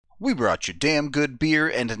We brought you damn good beer,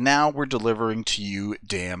 and now we're delivering to you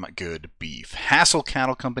damn good beef. Hassel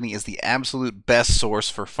Cattle Company is the absolute best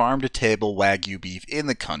source for farm-to-table Wagyu beef in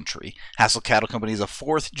the country. Hassel Cattle Company is a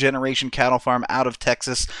fourth-generation cattle farm out of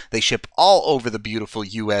Texas. They ship all over the beautiful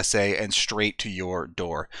USA and straight to your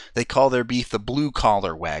door. They call their beef the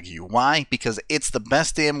blue-collar Wagyu. Why? Because it's the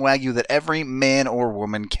best damn Wagyu that every man or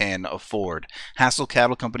woman can afford. Hassel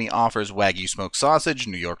Cattle Company offers Wagyu smoked sausage,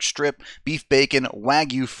 New York strip, beef bacon,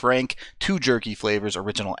 Wagyu Frank, 2 jerky flavors,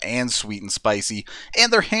 original and sweet and spicy,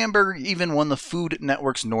 and their hamburger even won the Food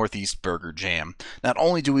Network's Northeast Burger Jam. Not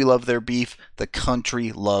only do we love their beef, the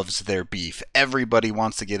country loves their beef. Everybody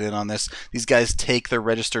wants to get in on this. These guys take their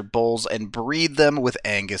registered bulls and breed them with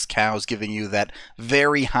Angus cows, giving you that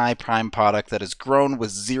very high prime product that is grown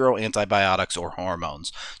with zero antibiotics or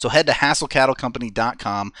hormones. So head to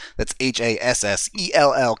HassellCattleCompany.com, that's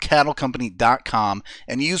HASSELL cattlecompany.com,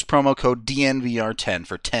 and use promo code DNVR10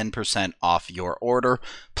 for 10% off your order.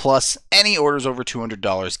 Plus, any orders over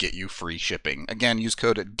 $200 get you free shipping. Again, use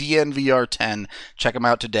code DNVR10. Check them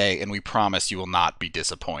out today, and we promise you will not be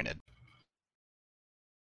disappointed.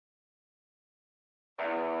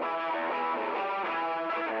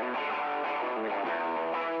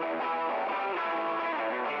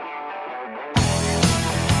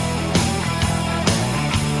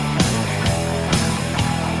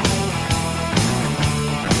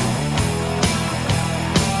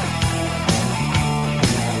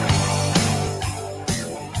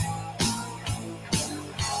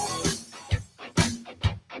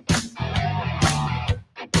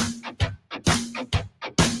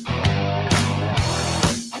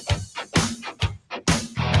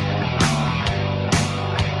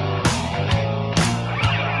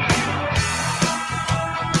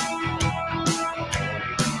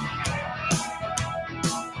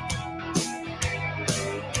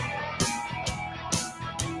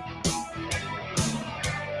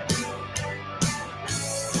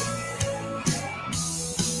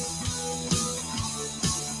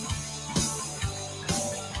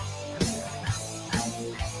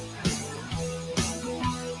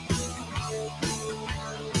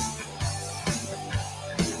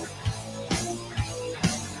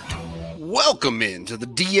 Welcome into the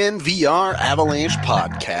DNVR Avalanche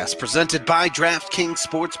podcast, presented by DraftKings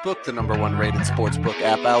Sportsbook, the #1 rated sportsbook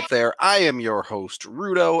app out there. I am your host,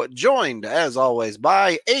 Rudo, joined, as always,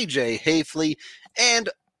 by AJ Hafley and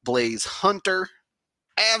Blaze Hunter.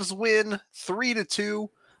 Avs win 3-2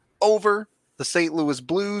 over the St. Louis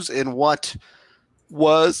Blues in what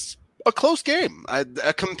was a close game,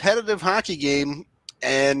 a competitive hockey game.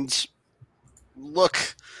 And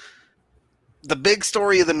look, the big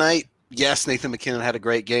story of the night, yes, Nathan MacKinnon had a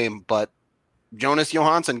great game, but Jonas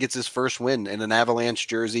Johansson gets his first win in an Avalanche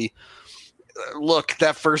jersey. Look,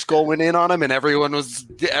 that first goal went in on him, and everyone was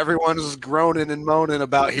groaning and moaning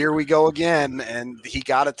about here we go again, and he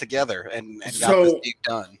got it together and got this deep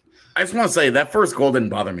done. I just want to say that first goal didn't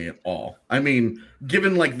bother me at all. I mean,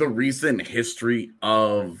 given like the recent history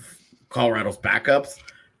of Colorado's backups,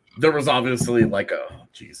 there was obviously like a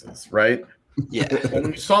Jesus, right? Yeah.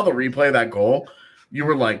 When you saw the replay of that goal, you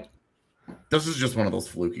were like, this is just one of those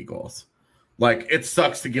fluky goals. Like, it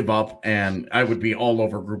sucks to give up, and I would be all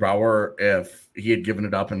over Grubauer if he had given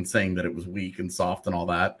it up and saying that it was weak and soft and all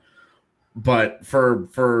that. But for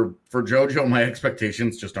JoJo, my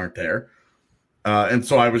expectations just aren't there. And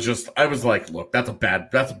so I was like, look, that's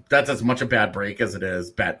as much a bad break as it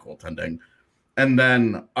is bad goaltending. And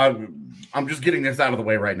then I'm just getting this out of the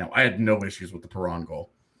way right now. I had no issues with the Perron goal.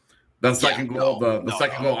 The second goal, the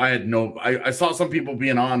second goal, I saw some people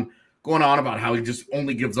going on about how he just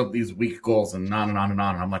only gives up these weak goals and on and on and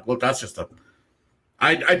on. And I'm like, look, that's just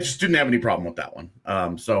I just didn't have any problem with that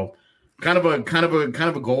one. So kind of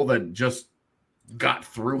a goal that just got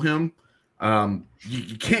through him.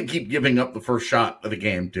 You can't keep giving up the first shot of the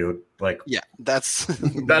game, dude. Like, yeah, that's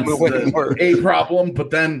a problem. But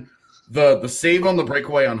then the save on the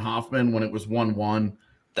breakaway on Hoffman when it was 1-1,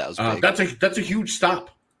 that was big. That's a huge stop.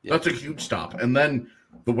 Yeah. That's a huge stop. And then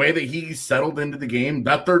the way that he settled into the game,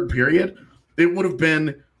 that third period, it would have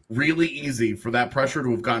been really easy for that pressure to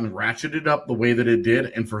have gotten ratcheted up the way that it did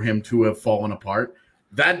and for him to have fallen apart.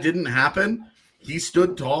 That didn't happen. He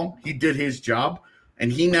stood tall. He did his job.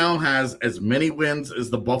 And he now has as many wins as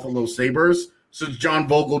the Buffalo Sabres since John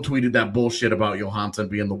Vogel tweeted that bullshit about Johansson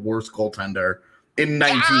being the worst goaltender in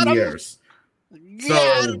 19 years.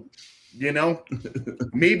 So, you know,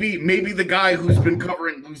 maybe the guy who's been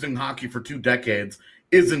covering losing hockey for 2 decades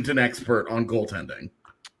isn't an expert on goaltending.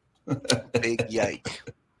 Big yike.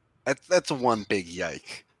 That's one big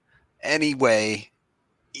yike. Anyway,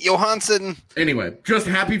 Johansson. Anyway, just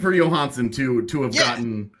happy for Johansson to have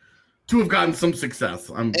gotten to have gotten some success.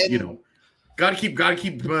 Got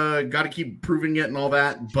to keep proving it and all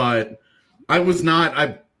that. But I was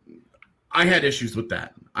not. I had issues with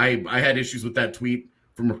that. I had issues with that tweet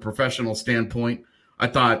from a professional standpoint. I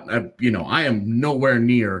thought, I am nowhere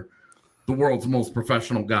near the world's most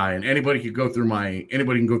professional guy, and anybody can go through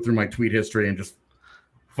my tweet history and just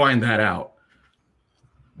find that out.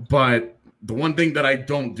 But the one thing that I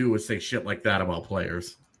don't do is say shit like that about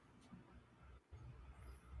players.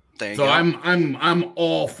 So I'm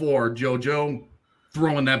all for JoJo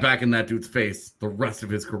throwing that back in that dude's face the rest of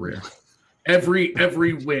his career. Every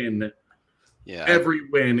win, every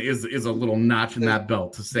win is a little notch in that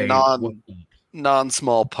belt to say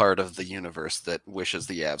non-small part of the universe that wishes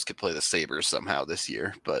the Avs could play the Sabres somehow this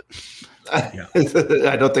year, but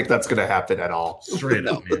I don't think that's going to happen at all. Straight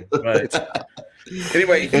up, man. But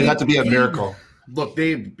anyway, it'd have to be a miracle. Look,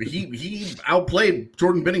 he outplayed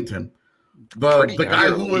Jordan Binnington. The guy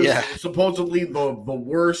who was supposedly the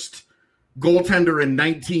worst goaltender in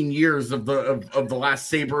 19 years of the last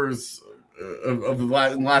Sabres of the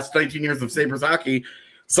last 19 years of Sabres hockey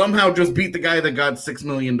somehow just beat the guy that got $6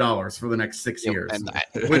 million for the next 6 years.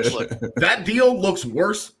 Which that deal looks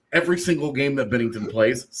worse every single game that Binnington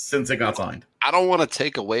plays since it got signed. I don't want to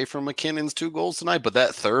take away from McKinnon's 2 goals tonight, but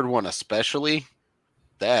that third one especially,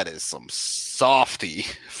 that is some softy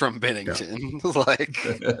from Binnington.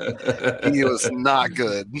 He was not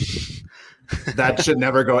good. That should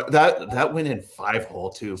never go. That went in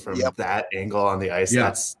 5-hole too from that angle on the ice. Yeah.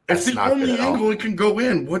 That's the not only good angle it can go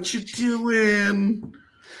in. What you doing?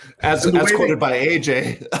 As quoted by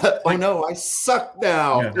AJ. Oh no, I suck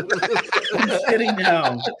now. Yeah. I'm sitting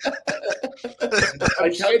now. I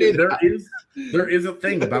tell you, there is a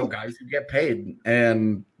thing about guys who get paid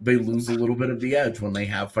and they lose a little bit of the edge when they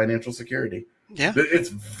have financial security. Yeah, it's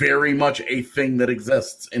very much a thing that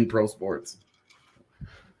exists in pro sports.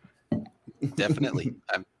 Definitely.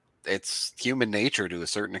 It's human nature to a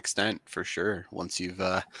certain extent, for sure. Once you've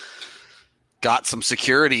got some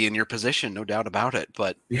security in your position, no doubt about it.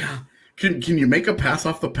 But yeah, can you make a pass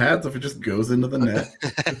off the pads if it just goes into the net?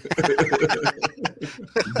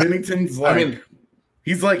 Binnington's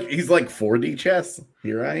he's like 4D chess.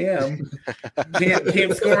 Here I am.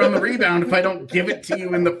 Can't score on the rebound if I don't give it to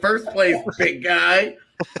you in the first place, big guy.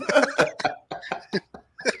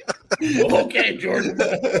 Okay, Jordan.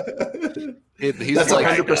 That's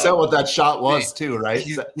 100% what that shot was, too, right?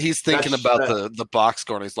 He's thinking about the box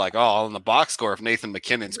score, and he's like, "Oh, on the box score, if Nathan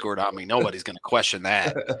McKinnon scored on me, nobody's going to question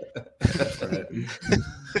that."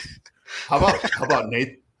 How about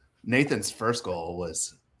Nathan's first goal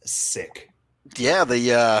was sick. Yeah,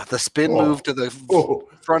 the spin move to the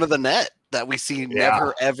front of the net that we see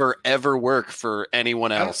never, ever, ever work for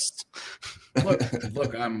anyone else.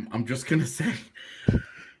 Look, I'm just gonna say.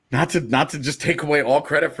 Not to just take away all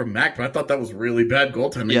credit from Mac, but I thought that was really bad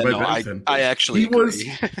goaltending by Binnington. I actually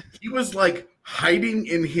agree. He was like hiding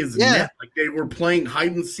in his net, like they were playing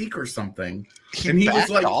hide and seek or something. And he was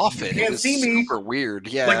like, off it. Can't see me. Super weird.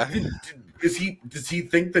 Yeah. Like, does he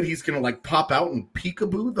think that he's gonna like pop out and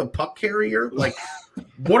peekaboo the puck carrier? Like,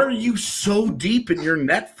 what are you so deep in your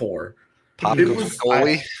net for? It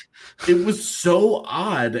was so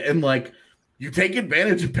odd, and like you take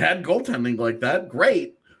advantage of bad goaltending like that,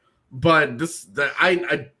 great. But if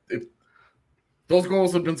those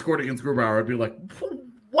goals had been scored against Grubauer, I'd be like,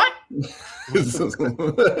 what? That's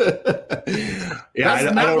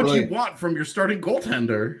not what you want from your starting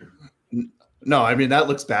goaltender. No, I mean, that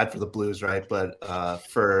looks bad for the Blues, right? But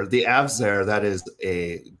for the Avs there, that is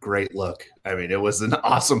a great look. I mean, it was an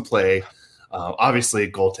awesome play. Obviously,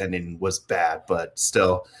 goaltending was bad, but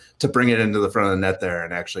still, to bring it into the front of the net there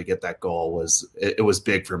and actually get that goal was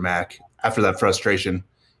big for Mac. After that frustration,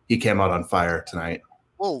 he came out on fire tonight.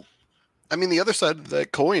 Well, I mean, the other side of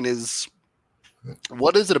that coin is,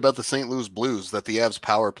 what is it about the St. Louis Blues that the Avs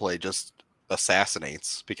power play just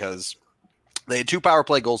assassinates? Because they had 2 power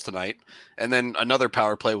play goals tonight, and then another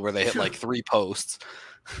power play where they hit like 3 posts.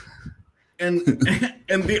 And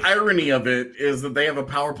the irony of it is that they have a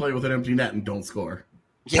power play with an empty net and don't score.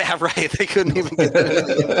 Yeah, right. They couldn't even get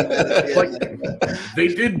it. Like, they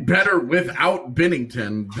did better without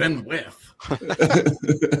Binnington than with.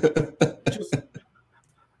 Just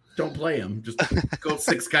don't play him. Just go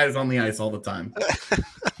 6 guys on the ice all the time.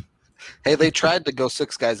 Hey, they tried to go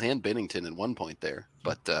 6 guys and Binnington at one point there,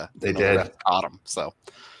 but they did. The refs caught him. So,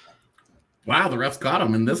 wow, the refs caught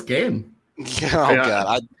him in this game.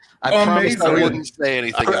 God, I promised I wouldn't say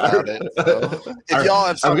anything about it. So. If y'all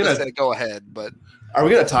have something to say, go ahead. But are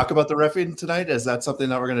we going to talk about the reffing tonight? Is that something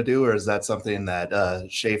that we're going to do, or is that something that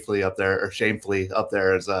shamefully up there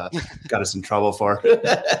has got us in trouble for?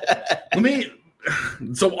 Let me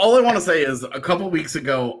So all I want to say is a couple weeks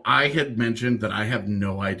ago, I had mentioned that I have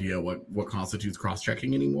no idea what constitutes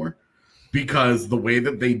cross-checking anymore, because the way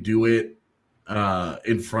that they do it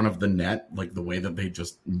in front of the net, like the way that they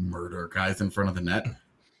just murder guys in front of the net,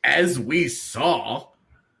 as we saw,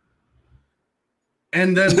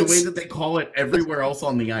 and then the way that they call it everywhere else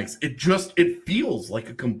on the ice, it feels like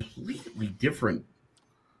a completely different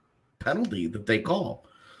penalty that they call.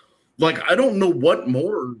 Like, I don't know what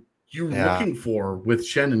more you're looking for with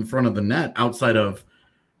Schenn in front of the net outside of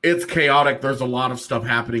it's chaotic. There's a lot of stuff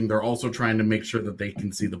happening. They're also trying to make sure that they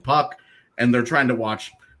can see the puck, and they're trying to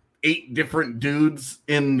watch 8 different dudes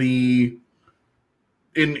in the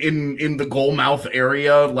goal mouth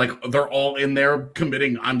area. Like, they're all in there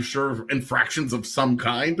committing, I'm sure, infractions of some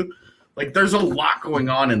kind. Like, there's a lot going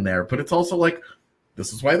on in there, but it's also like,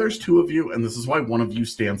 this is why there's 2 of you, and this is why one of you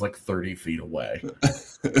stands like 30 feet away.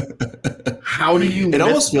 How do you? It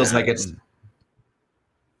almost feels like it's.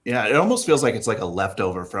 Yeah, it almost feels like it's like a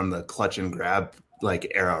leftover from the clutch and grab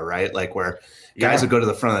like era, right? Like where guys would go to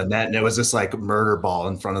the front of the net, and it was this like murder ball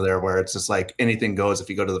in front of there, where it's just like anything goes if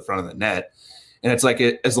you go to the front of the net, and it's like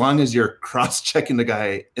as long as you're cross checking the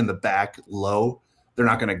guy in the back low, they're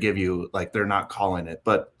not going to give you like they're not calling it.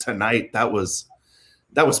 But tonight that was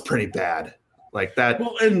pretty bad. Like that.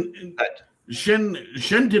 Well, and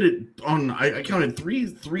Schenn did it on. I counted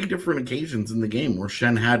three different occasions in the game where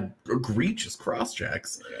Schenn had egregious cross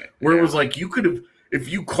checks, where it was like you could have, if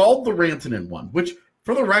you called the Rantanen one, which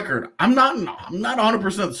for the record, I'm not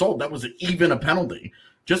 100% sold that was even a penalty.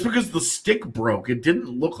 Just because the stick broke, it didn't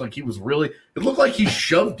look like he was really. It looked like he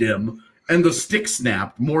shoved him and the stick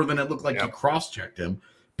snapped more than it looked like he cross checked him.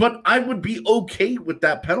 But I would be okay with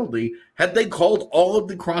that penalty had they called all of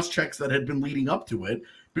the cross checks that had been leading up to it,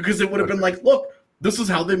 because it would have been like, look, this is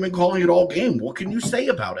how they've been calling it all game. What can you say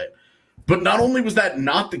about it? But not only was that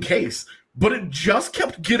not the case, but it just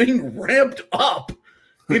kept getting ramped up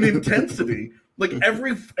in intensity. Like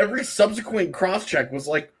every subsequent cross check was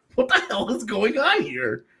like, what the hell is going on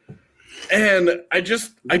here? And I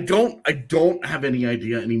don't have any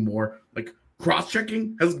idea anymore. Like, cross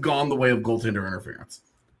checking has gone the way of goaltender interference.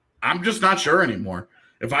 I'm just not sure anymore.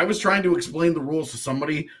 If I was trying to explain the rules to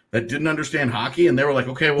somebody that didn't understand hockey and they were like,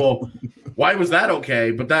 okay, well, why was that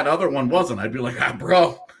okay, but that other one wasn't? I'd be like,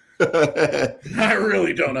 bro, I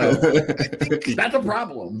really don't know. I think that's a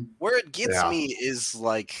problem. Where it gets me is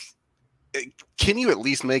like, can you at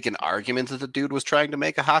least make an argument that the dude was trying to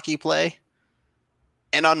make a hockey play?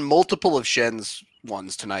 And on multiple of Schenn's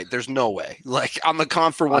ones tonight, there's no way. Like on the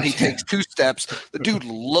Confer one, he takes 2 steps. The dude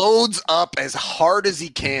loads up as hard as he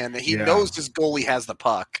can. He knows his goalie has the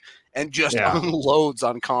puck and just unloads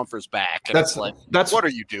on Confer's back. And that's what are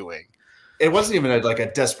you doing? It wasn't even like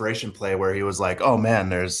a desperation play where he was like, oh man,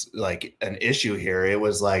 there's like an issue here. It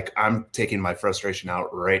was like, I'm taking my frustration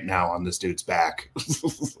out right now on this dude's back.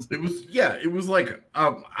 It was like,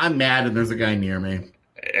 I'm mad and there's a guy near me.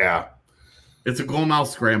 Yeah. It's a goal mouth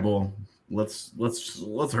scramble. Let's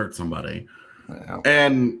hurt somebody. Wow.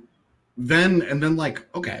 And then like,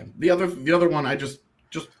 okay, the other one, I just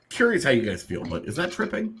curious how you guys feel, but is that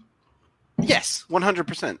tripping? Yes,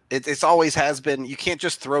 100%. It's always has been. You can't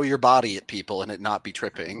just throw your body at people and it not be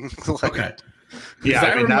tripping. Okay. Yeah,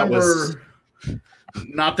 I remember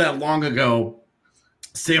not that long ago,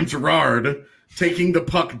 Sam Girard taking the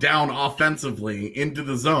puck down offensively into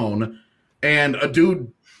the zone, and a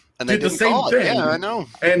dude did the same thing. Yeah, I know.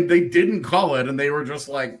 And they didn't call it, and they were just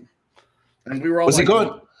like, and we were all was like, he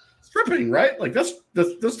going stripping, right? Like that's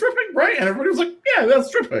stripping, right? And everybody was like, yeah, that's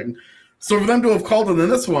stripping. So for them to have called it in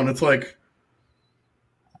this one, it's like,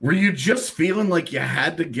 were you just feeling like you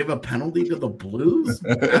had to give a penalty to the Blues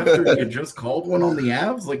after you just called one on the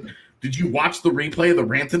Avs? Like, did you watch the replay of the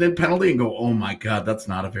Rantanen penalty and go, oh my God, that's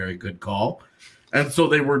not a very good call? And so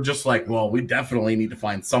they were just like, well, we definitely need to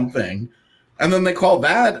find something. And then they called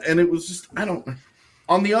that, and it was just, I don't.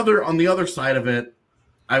 On the other side of it,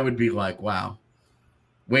 I would be like, wow,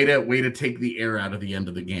 way to take the air out of the end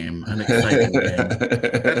of the game, an exciting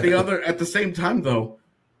game. At the same time, though,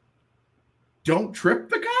 don't trip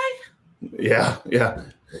the guy. Yeah.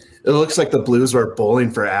 It looks like the Blues were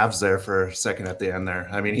bowling for Avs there for a second at the end there.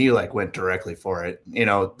 I mean, he like went directly for it. You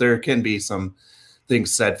know, there can be some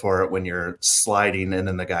things said for it when you're sliding and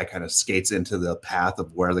then the guy kind of skates into the path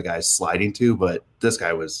of where the guy's sliding to, but this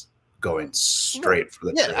guy was going straight for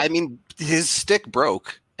the trip. I mean, his stick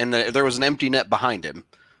broke and there was an empty net behind him.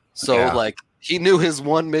 So like he knew his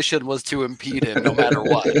one mission was to impede him no matter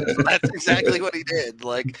what. That's exactly what he did.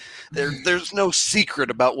 Like there's no secret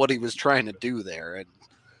about what he was trying to do there. And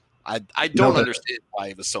I don't understand why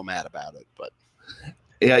he was so mad about it, but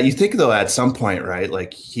Yeah, you think though at some point, right?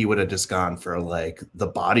 Like he would have just gone for like the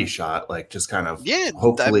body shot, like just kind of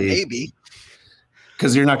hopefully maybe.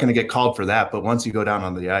 Because you're not going to get called for that, but once you go down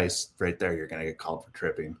on the ice, right there, you're going to get called for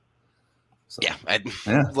tripping. So, yeah.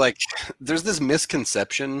 Like there's this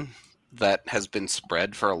misconception that has been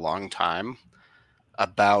spread for a long time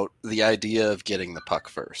about the idea of getting the puck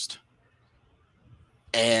first.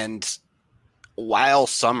 And while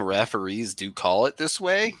some referees do call it this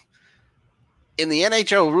way, in the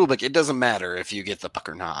NHL rulebook, it doesn't matter if you get the puck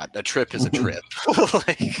or not. A trip is a trip.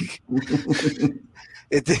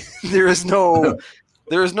 There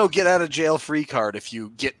is no get out of jail free card if you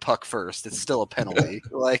get puck first. It's still a penalty.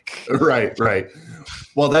 Right.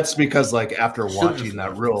 Well, that's because like after watching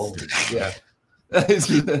that rule, yeah.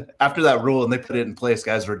 After that rule and they put it in place,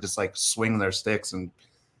 guys were just like swinging their sticks, and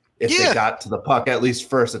if they got to the puck at least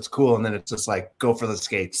first, it's cool, and then it's just like go for the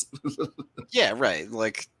skates. Yeah, right.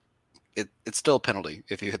 Like it's still a penalty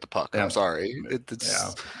if you hit the puck. Yeah. I'm sorry.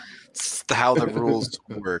 It's how the rules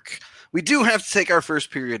work. We do have to take our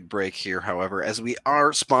first period break here, however, as we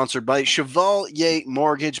are sponsored by Chevalier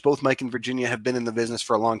Mortgage. Both Mike and Virginia have been in the business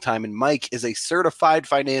for a long time, and Mike is a certified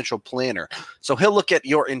financial planner. So he'll look at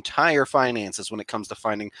your entire finances when it comes to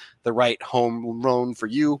finding the right home loan for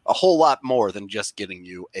you, a whole lot more than just getting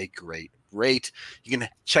you a great rate. You can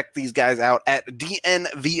check these guys out at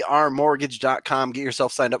dnvrmortgage.com. Get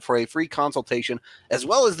yourself signed up for a free consultation, as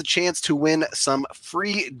well as the chance to win some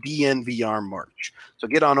free DNVR merch. So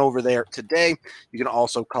get on over there today. You can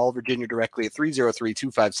also call Virginia directly at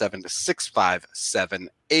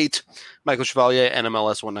 303-257-6578. Michael Chevalier,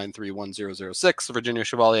 NMLS 1931006. Virginia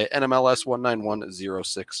Chevalier, NMLS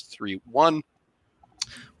 1910631.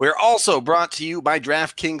 We're also brought to you by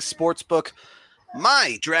DraftKings Sportsbook.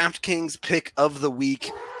 My DraftKings pick of the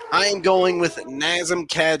week, I am going with Nazem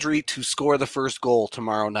Kadri to score the first goal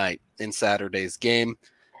tomorrow night in Saturday's game,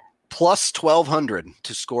 plus 1,200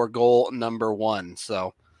 to score goal number 1.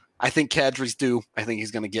 So I think Kadri's due. I think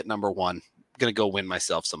he's going to get number 1. I'm going to go win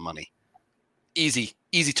myself some money. Easy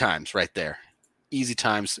times right there. Easy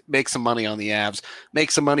times. Make some money on the Avs.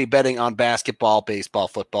 Make some money betting on basketball, baseball,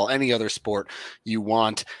 football, any other sport you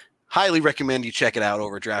want. Highly recommend you check it out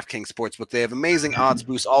over DraftKings Sportsbook. They have amazing odds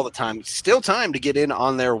boosts all the time. Still time to get in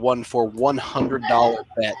on their one for $100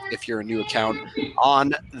 bet if you're a new account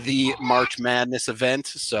on the March Madness event.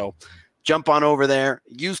 So jump on over there.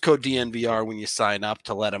 Use code DNVR when you sign up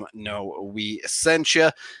to let them know we sent you.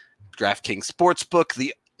 DraftKings Sportsbook,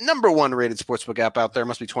 the number 1 rated sportsbook app out there.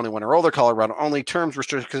 Must be 21 or older. Colorado only. Terms,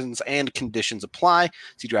 restrictions, and conditions apply.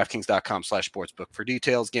 See DraftKings.com/sportsbook for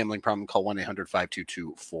details. Gambling problem, call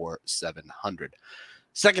 1-800-522-4700.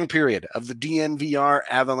 Second period of the DNVR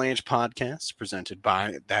Avalanche podcast presented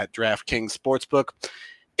by that DraftKings Sportsbook.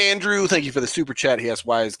 Andrew, thank you for the super chat. He asked,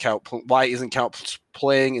 why isn't Count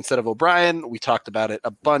playing instead of O'Brien? We talked about it a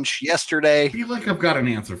bunch yesterday. I feel like I've got an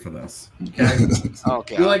answer for this. Okay.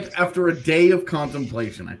 Okay. I feel like after a day of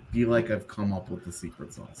contemplation, I feel like I've come up with the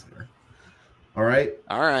secret sauce here. All right.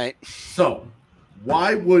 So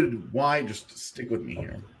why just stick with me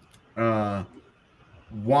here?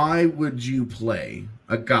 Why would you play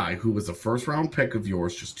a guy who was a first round pick of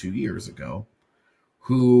yours just 2 years ago,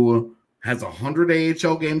 who has 100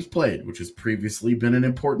 AHL games played, which has previously been an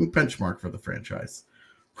important benchmark for the franchise,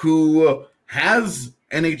 who has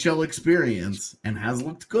NHL experience and has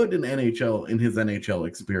looked good in his NHL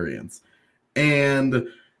experience, and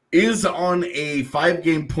is on a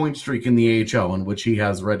 5-game point streak in the AHL in which he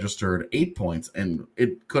has registered 8 points, and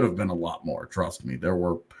it could have been a lot more. Trust me, there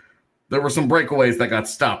were some breakaways that got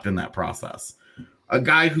stopped in that process. A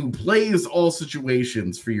guy who plays all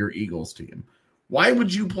situations for your Eagles team. Why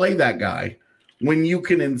would you play that guy when you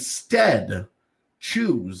can instead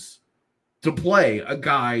choose to play a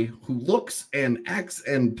guy who looks and acts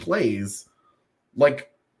and plays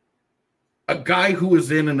like a guy who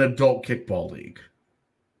is in an adult kickball league?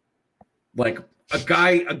 Like a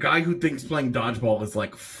guy who thinks playing dodgeball is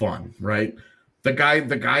like fun, right? The guy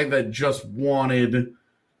that just wanted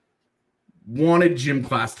gym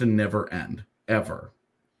class to never end, ever.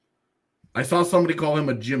 I saw somebody call him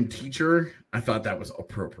a gym teacher. I thought that was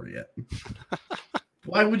appropriate.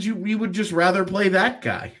 Why would we would just rather play that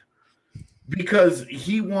guy? Because the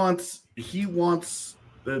team wants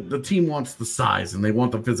the size and they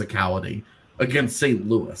want the physicality against St.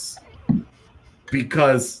 Louis.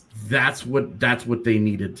 Because that's what they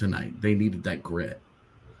needed tonight. They needed that grit.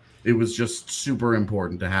 It was just super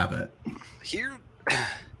important to have it. Here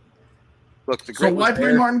look, the so why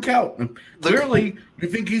play Martin Kaut? Clearly, you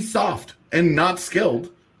think he's soft and not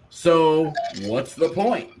skilled. So what's the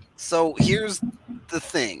point? So here's the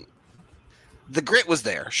thing. The grit was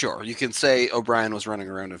there, sure. You can say O'Brien was running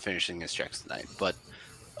around and finishing his checks tonight, but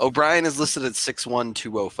O'Brien is listed at 6'1",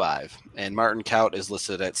 205, and Martin Kaut is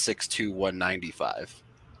listed at 6'2", 195.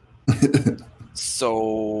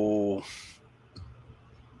 So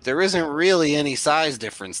there isn't really any size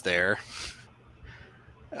difference there.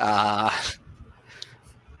 I'm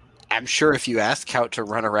sure if you asked Kaut to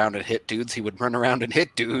run around and hit dudes, he would run around and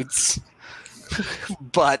hit dudes.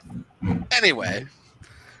 But anyway.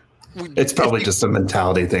 It's probably just a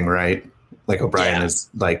mentality thing, right? Like O'Brien is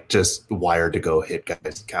like just wired to go hit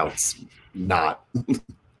guys. Cout's not.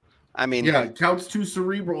 I mean, yeah, Cout's too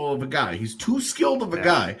cerebral of a guy. He's too skilled of a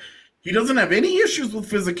guy. He doesn't have any issues with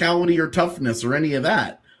physicality or toughness or any of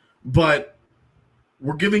that. But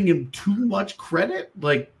we're giving him too much credit.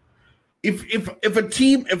 Like,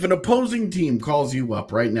 if an opposing team calls you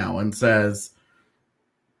up right now and says,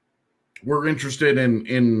 we're interested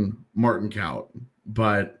in Martin Kaut,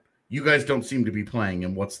 but you guys don't seem to be playing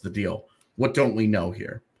him. What's the deal? What don't we know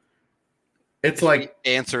here? It's like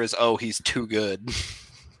the answer is, oh, he's too good.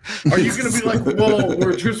 Are you going to be like, well,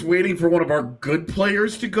 we're just waiting for one of our good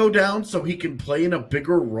players to go down so he can play in a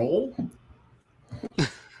bigger role?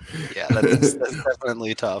 Yeah, that's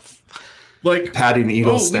definitely tough. Like padding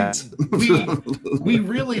Eagles stats. We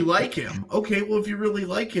really like him. Okay, well, if you really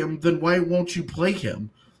like him, then why won't you play him?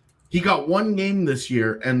 He got one game this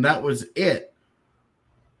year, and that was it.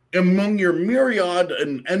 Among your myriad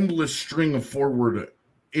and endless string of forward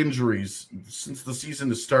injuries since the season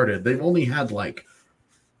has started, they've only had like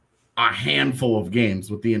a handful of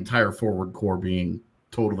games with the entire forward core being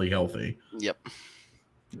totally healthy. Yep.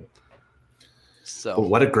 So, but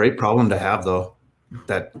what a great problem to have, though.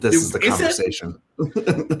 That this is the conversation.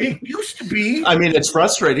 It used to be. I mean, it's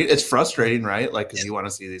frustrating. It's frustrating, right? Like, because you want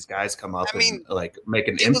to see these guys come up and like make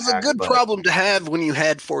an impact. It was a good problem to have when you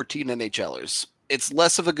had 14 NHLers. It's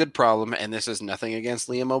less of a good problem, and this is nothing against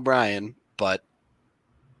Liam O'Brien, but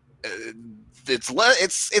it's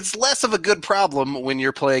less of a good problem when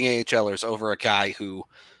you're playing AHLers over a guy who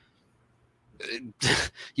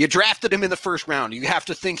you drafted him in the first round. You have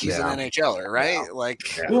to think he's an NHLer, right?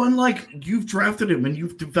 Yeah. Well, and like you've drafted him and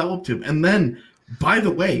you've developed him, and then by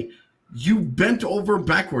the way, you bent over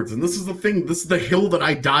backwards, and this is the thing. This is the hill that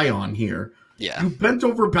I die on here. Yeah, you bent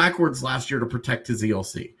over backwards last year to protect his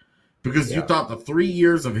ELC. Because you thought the 3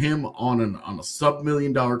 years of him on a sub-$1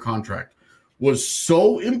 million contract was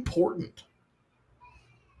so important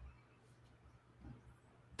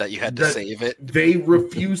that you had to save it. They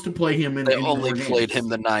refused to play him in. They only played him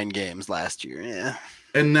the 9 games last year. Yeah,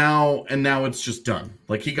 and now it's just done.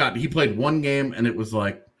 Like he played 1 game and it was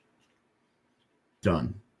like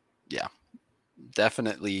done. Yeah,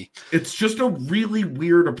 definitely. It's just a really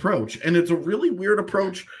weird approach, and it's a really weird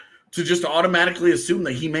approach to just automatically assume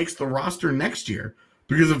that he makes the roster next year.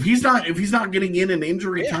 Because if he's not getting in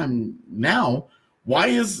injury time now, why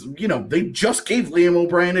is, they just gave Liam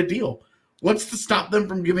O'Brien a deal. What's to stop them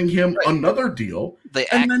from giving him another deal then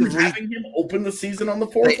having him open the season on the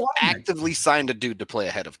fourth line? They actively signed a dude to play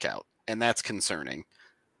ahead of Kaut, and that's concerning.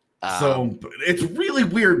 So it's really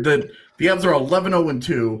weird that the Avs are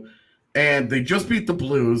 11-0-2, and they just beat the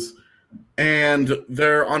Blues, and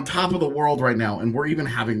they're on top of the world right now, and we're even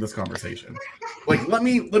having this conversation. Like, let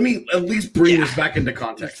me at least bring this back into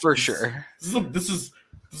context. For sure. This is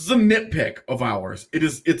a nitpick of ours.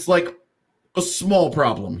 It's like a small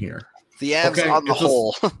problem here. The Avs on the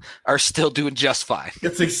whole are still doing just fine.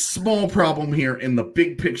 It's a small problem here in the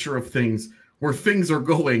big picture of things, where things are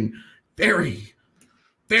going very,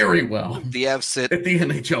 very well. The Avs sit at the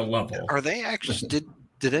NHL level. Are they actually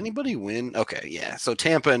Did anybody win? Okay, yeah. So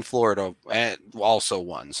Tampa and Florida also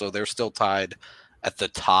won. So they're still tied at the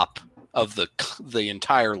top of the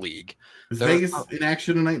entire league. Is Vegas in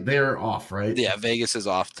action tonight? They're off, right? Yeah, Vegas is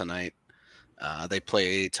off tonight. They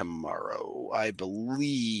play tomorrow, I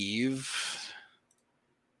believe.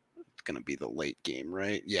 It's going to be the late game,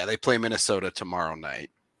 right? Yeah, they play Minnesota tomorrow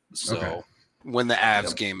night. So when the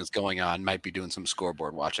Avs game is going on, might be doing some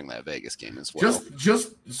scoreboard watching that Vegas game as well.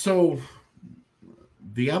 Just so...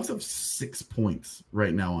 The Avs have 6 points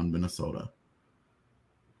right now on Minnesota.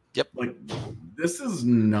 Yep. Like, this is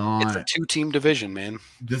not. It's a 2-team division, man.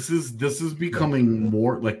 This is becoming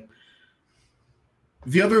more like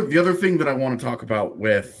the other thing that I want to talk about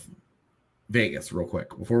with Vegas real quick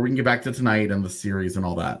before we can get back to tonight and the series and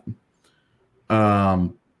all that.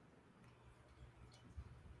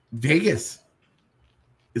 Vegas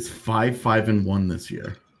is 5-5-1 this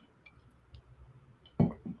year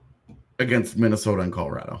against Minnesota and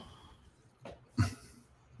Colorado.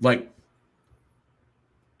 Like,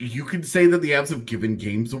 you could say that the Avs have given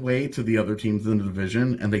games away to the other teams in the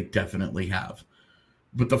division, and they definitely have.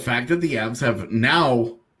 But the fact that the Avs have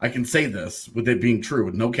now, I can say this with it being true,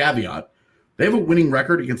 with no caveat, they have a winning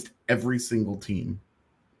record against every single team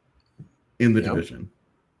in the division.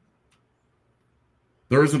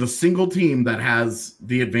 There isn't a single team that has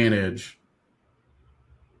the advantage.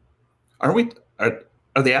 Are the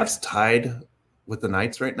Avs tied with the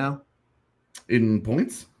Knights right now? In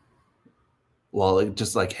points? Well,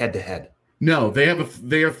 just like head to head. No, they are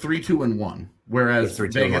 3-2-1, whereas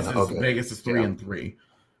Vegas is 3-3.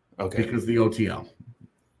 Okay. Because the OTL.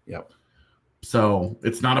 Yep. So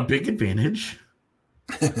it's not a big advantage.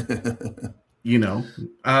 But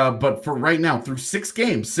for right now, through 6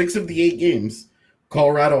 of the 8 games,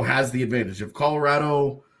 Colorado has the advantage. If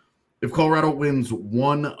Colorado wins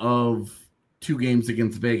one of 2 games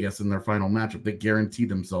against Vegas in their final matchup, they guarantee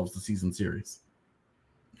themselves the season series.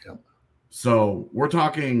 Yep. So we're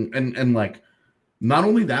talking, and like, not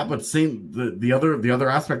only that, but the other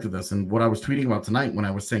aspect of this, and what I was tweeting about tonight when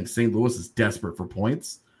I was saying St. Louis is desperate for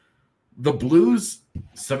points. The Blues,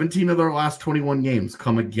 17 of their last 21 games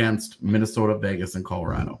come against Minnesota, Vegas, and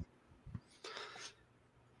Colorado.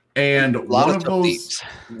 And one of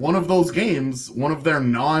those games, one of their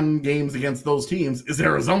non-games against those teams is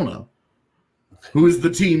Arizona, who is the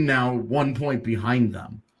team now 1 point behind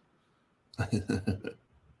them.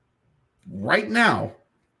 Right now,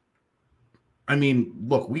 I mean,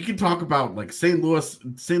 look, we can talk about like St. Louis.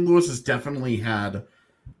 St. Louis has definitely had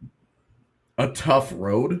a tough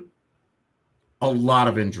road. A lot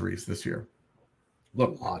of injuries this year.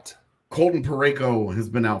 Look, Colton Parayko has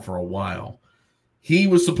been out for a while. He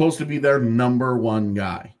was supposed to be their number 1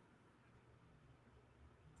 guy.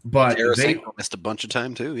 But they missed a bunch of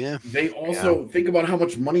time too, yeah. They also think about how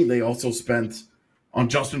much money they also spent on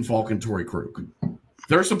Justin Falk and Torrey Krug.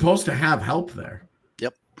 They're supposed to have help there.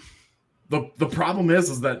 Yep. The problem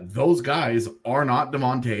is that those guys are not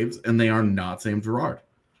Devon Taves and they are not Sam Girard.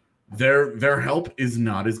 Their help is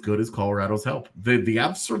not as good as Colorado's help. The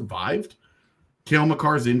Avs survived Cale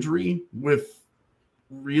Makar's injury with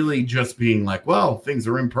really just being like, well, things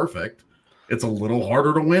are imperfect. It's a little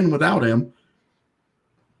harder to win without him.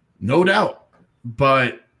 No doubt.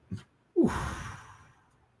 But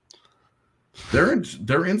they're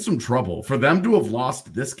in some trouble. For them to have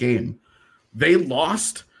lost this game, they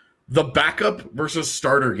lost the backup versus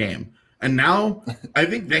starter game. And now I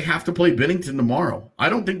think they have to play Binnington tomorrow. I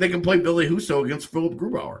don't think they can play Billy Husso against Philip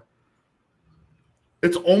Grubauer.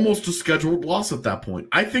 It's almost a scheduled loss at that point.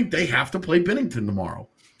 I think they have to play Binnington tomorrow.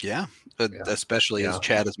 Yeah, especially as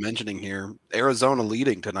Chad is mentioning here, Arizona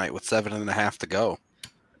leading tonight with 7.5 to go.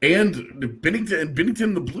 And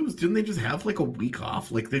Binnington, the Blues, didn't they just have like a week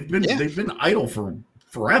off? Like they've been idle for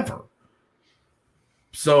forever.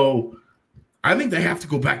 So I think they have to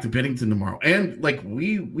go back to Binnington tomorrow. And like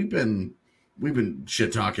we've been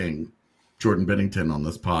shit talking Jordan Binnington on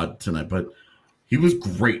this pod tonight, but he was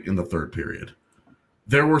great in the third period.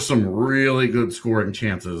 There were some really good scoring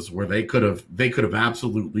chances where they could have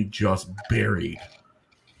absolutely just buried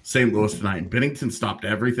St. Louis tonight. Binnington stopped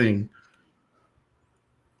everything.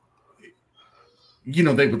 You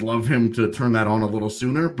know, they would love him to turn that on a little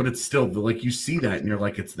sooner, but it's still like you see that and you're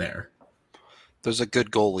like, it's there. There's a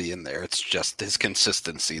good goalie in there. It's just his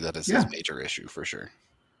consistency that is his major issue for sure.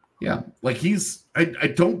 Yeah, like I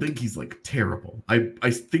don't think he's like terrible. I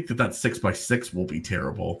think that 6x6 will be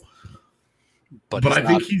terrible. But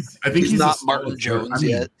I think he's not Martin Jones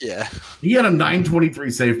yet. Yeah, he had a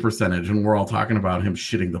 .923 save percentage, and we're all talking about him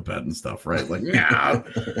shitting the bed and stuff, right? Like, yeah,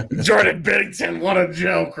 Jordan Binnington, what a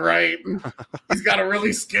joke, right? He's got a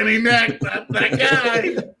really skinny neck. That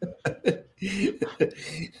guy.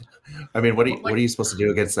 I mean, what are you supposed to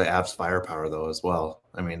do against the Avs firepower though, as well?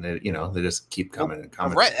 I mean, they just keep coming and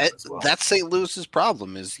coming. Right, that's St. Louis's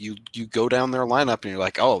problem. Is you go down their lineup and you're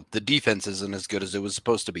like, oh, the defense isn't as good as it was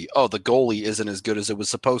supposed to be. Oh, the goalie isn't as good as it was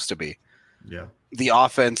supposed to be. Yeah, the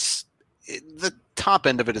offense, the top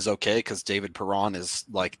end of it is okay because David Perron is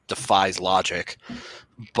like defies logic,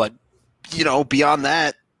 but beyond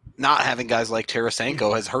that, not having guys like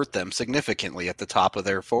Tarasenko has hurt them significantly at the top of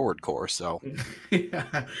their forward core. So, yeah,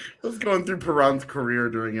 I was going through Perron's career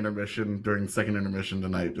during second intermission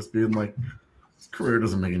tonight, just being like, his career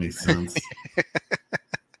doesn't make any sense.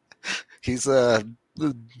 He's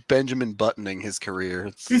Benjamin Buttoning his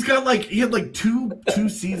career. He had two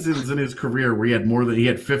seasons in his career where he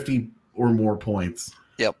had 50 or more points.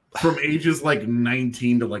 Yep, from ages like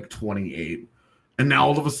 19 to like 28. And now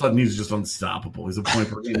all of a sudden he's just unstoppable. He's a point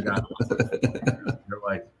per game guy. You're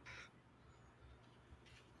like,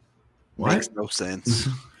 what? Makes no sense.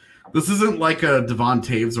 This isn't like a Devon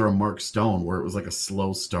Taves or a Mark Stone where it was like a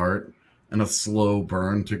slow start and a slow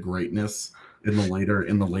burn to greatness in the later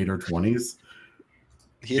 20s.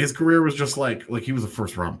 His career was just like he was a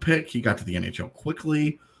first round pick. He got to the NHL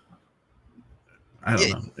quickly. I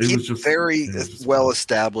don't know. It was just very well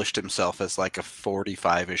established himself as like a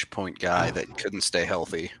 45-ish point guy that couldn't stay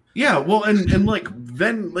healthy. Yeah, well, and like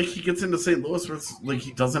then like he gets into St. Louis where it's like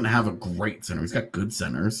he doesn't have a great center. He's got good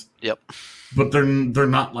centers. Yep. But they're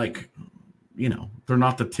not like, they're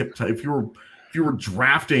not the tip type. If you were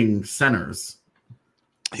drafting centers,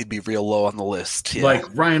 he'd be real low on the list. Yeah. Like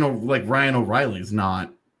Ryan O'Reilly's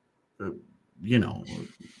not,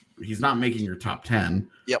 he's not making your top 10.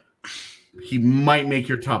 Yep. He might make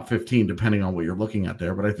your top 15 depending on what you're looking at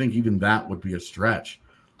there, but I think even that would be a stretch.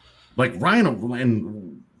 Like Ryan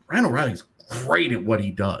O'Reilly's great at what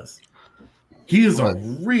he does. He is a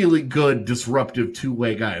really good disruptive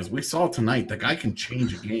two-way guy. As we saw tonight, the guy can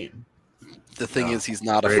change a game. The thing is, he's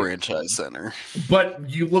not a franchise center. But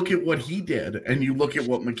you look at what he did, and you look at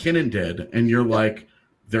what McKinnon did, and you're like,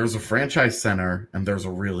 there's a franchise center, and there's a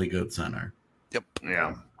really good center. Yep.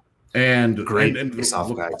 Yeah. And great and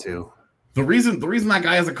soft guy too. The reason that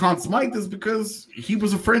guy has a Conn Smythe is because he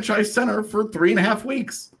was a franchise center for 3.5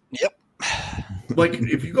 weeks. Yep. Like,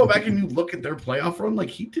 if you go back and you look at their playoff run, like,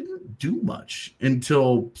 he didn't do much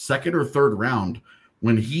until second or third round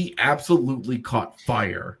when he absolutely caught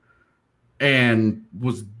fire and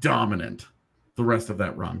was dominant the rest of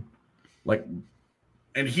that run. Like,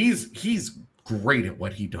 and he's great at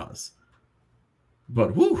what he does.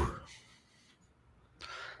 But, whew.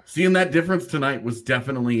 Seeing that difference tonight was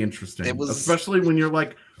definitely interesting. Especially when you're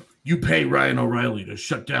like, you pay Ryan O'Reilly to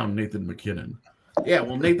shut down Nathan McKinnon. Yeah,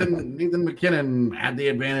 well, Nathan McKinnon had the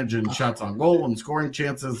advantage in shots on goal and scoring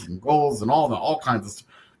chances and goals and all kinds of stuff.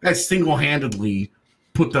 Guys single-handedly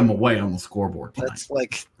put them away on the scoreboard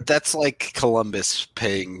tonight. That's like Columbus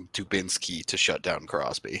paying Dubinsky to shut down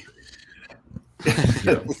Crosby.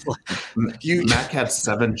 Mac had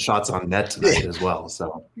 7 shots on net tonight as well.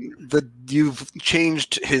 So you've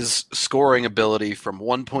changed his scoring ability from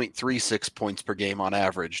 1.36 points per game on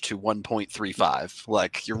average to 1.35.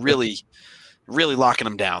 Like, you're really locking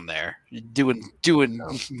him down there. You're doing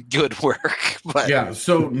good work. But yeah,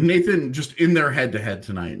 so Nathan, just in their head-to-head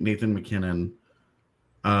tonight, Nathan McKinnon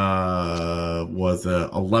was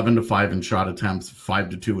 11-5 in shot attempts,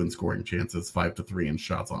 5-2 in scoring chances, 5-3 in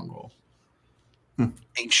shots on goal.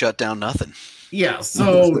 Ain't shut down nothing. Yeah,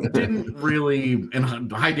 so didn't really,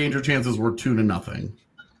 and high danger chances were 2-0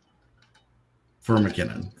 for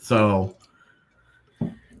McKinnon. So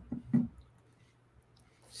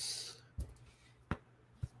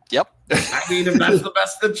yep. I mean, if that's the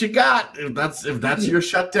best that you got, if that's your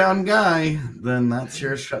shutdown guy, then that's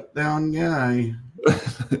your shutdown guy.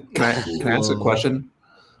 Can I ask a question?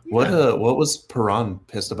 What was Perron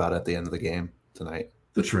pissed about at the end of the game tonight?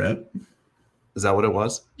 The trip. Is that what it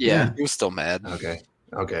was? Yeah. He was still mad. Okay.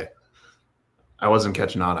 I wasn't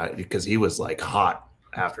catching on because he was like hot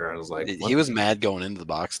after. I was like, what? He was mad going into the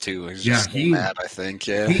box too. He was just mad, I think.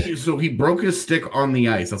 Yeah. He broke his stick on the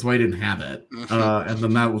ice. That's why he didn't have it. And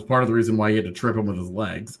then that was part of the reason why he had to trip him with his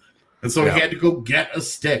legs. And so he had to go get a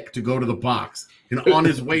stick to go to the box. And on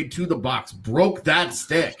his way to the box, broke that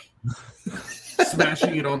stick,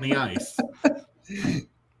 smashing it on the ice.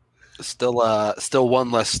 Still one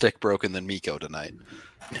less stick broken than Mikko tonight.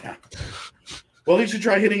 Yeah. Well, he should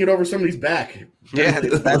try hitting it over somebody's back. Yeah,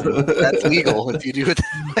 that's legal if you do it.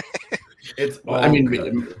 It's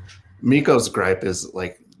good. Mikko's gripe is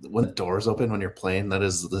like when the doors open when you're playing. That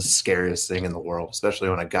is the scariest thing in the world, especially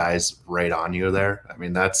when a guy's right on you there. I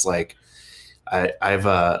mean, that's like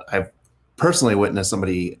I've personally witnessed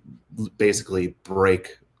somebody basically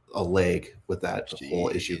break a leg with that whole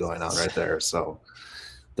issue going on right there. So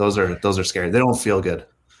those are scary. They don't feel good.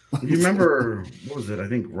 You remember, what was it? I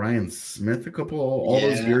think Ryan Smith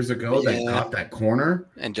those years ago that got that corner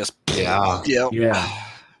and just yeah.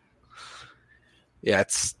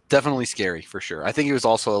 It's definitely scary for sure. I think he was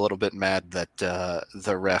also a little bit mad that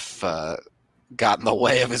the ref got in the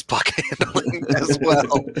way of his puck handling as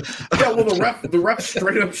well. Yeah, well, the ref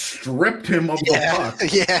straight up stripped him of the puck.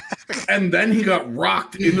 Yeah, and then he got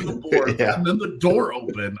rocked into the board, and then the door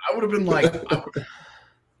opened. I would have been like,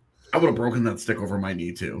 I would have broken that stick over my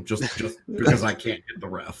knee too, just because I can't hit the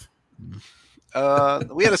ref.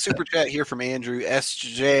 We had a super chat here from Andrew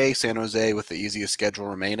SJ, San Jose with the easiest schedule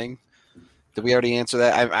remaining. Did we already answer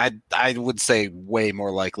that? I would say way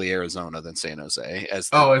more likely Arizona than San Jose as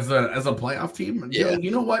a playoff team. Yeah.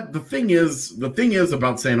 You know what? The thing is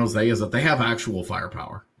about San Jose is that they have actual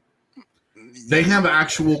firepower. They have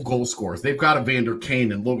actual goal scorers. They've got Evander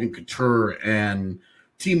Kane and Logan Couture and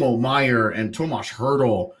Timo Meier and Tomas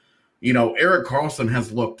Hertl. You know, Erik Karlsson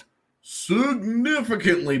has looked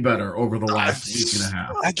significantly better over the last week and a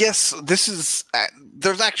half. I guess this is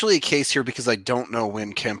there's actually a case here because I don't know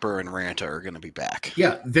when Kemper and Ranta are going to be back.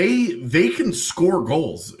 Yeah, they can score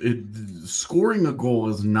goals. Scoring a goal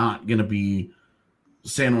is not going to be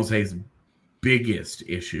San Jose's biggest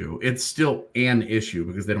issue. It's still an issue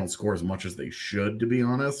because they don't score as much as they should, to be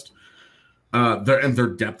honest. Their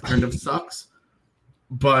depth kind of sucks.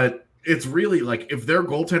 But it's really like if their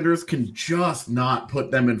goaltenders can just not put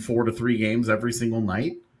them in 4 to 3 games every single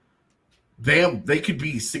night, they could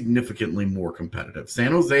be significantly more competitive.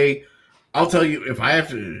 San Jose, I'll tell you,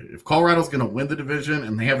 if Colorado's going to win the division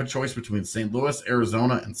and they have a choice between St. Louis,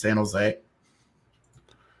 Arizona, and San Jose,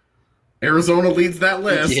 Arizona leads that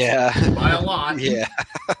list by a lot. Yeah.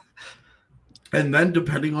 And then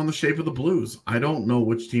depending on the shape of the Blues, I don't know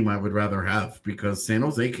which team I would rather have because San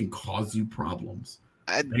Jose can cause you problems.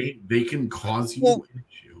 They can cause you an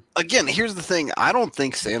issue. Again, here's the thing. I don't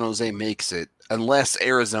think San Jose makes it unless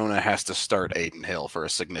Arizona has to start Aiden Hill for a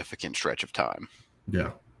significant stretch of time.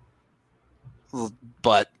 Yeah.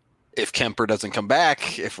 But if Kemper doesn't come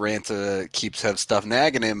back, if Ranta keeps have stuff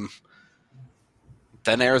nagging him,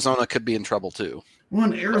 then Arizona could be in trouble too. Well,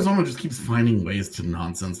 and Arizona just keeps finding ways to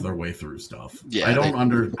nonsense their way through stuff. Yeah,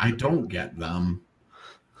 I don't get them.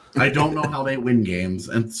 I don't know how they win games,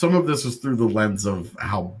 and some of this is through the lens of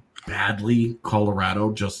how badly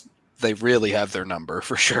Colorado just they really have their number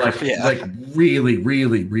for sure. Like really,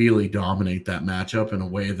 really, really dominate that matchup in a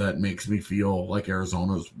way that makes me feel like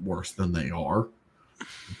Arizona's worse than they are.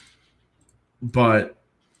 But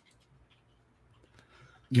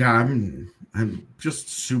yeah, I'm just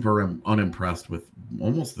super unimpressed with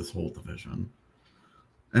almost this whole division.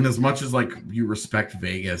 And as much as like you respect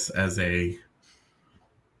Vegas as a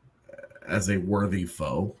worthy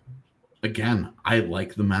foe, again, I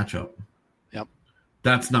like the matchup. Yep.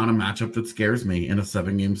 That's not a matchup that scares me in a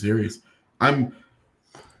 7-game series. I'm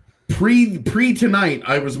pre tonight,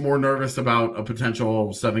 I was more nervous about a potential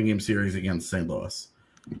 7-game series against St. Louis.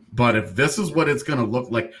 But if this is what it's going to look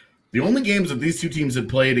like, the only games that these two teams had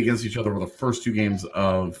played against each other were the first 2 games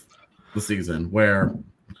of the season where,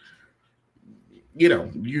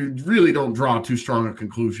 you really don't draw too strong a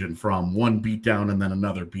conclusion from one beatdown and then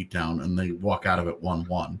another beatdown and they walk out of it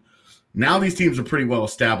 1-1. Now these teams are pretty well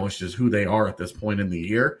established as who they are at this point in the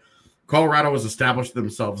year. Colorado has established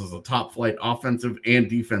themselves as a top flight offensive and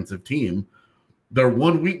defensive team. Their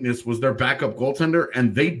one weakness was their backup goaltender,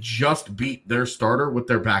 and they just beat their starter with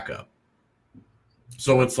their backup.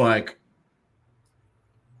 So it's like,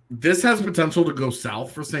 this has potential to go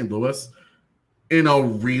south for St. Louis in a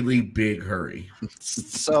really big hurry.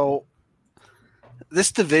 So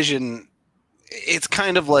this division, it's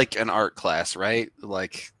kind of like an art class, right?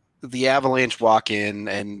 Like the Avalanche walk in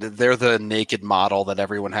and they're the naked model that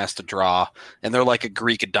everyone has to draw. And they're like a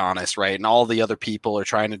Greek Adonis, right? And all the other people are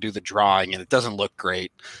trying to do the drawing and it doesn't look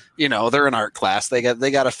great. They're an art class. They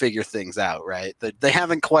got to figure things out, right? They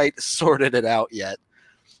haven't quite sorted it out yet.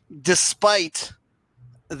 Despite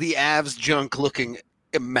the Avs junk looking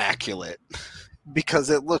immaculate because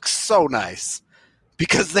it looks so nice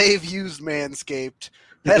because they've used Manscaped.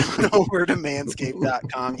 Head on over to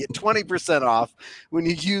manscaped.com. Get 20% off when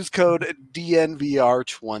you use code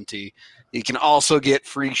DNVR20. You can also get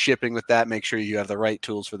free shipping with that. Make sure you have the right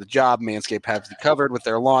tools for the job. Manscaped has you covered with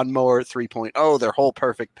their Lawnmower 3.0. Their whole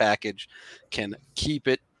perfect package can keep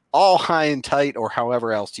it all high and tight or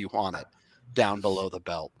however else you want it down below the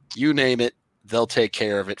belt. You name it, they'll take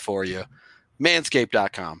care of it for you.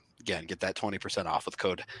 Manscaped.com. Again, get that 20% off with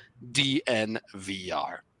code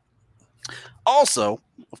DNVR. Also,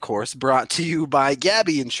 of course, brought to you by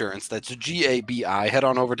Gabi Insurance. That's Gabi. Head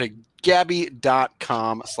on over to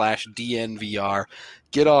Gabi.com/DNVR.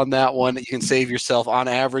 Get on that one. You can save yourself, on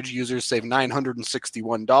average, users save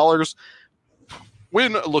 $961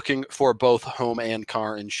 when looking for both home and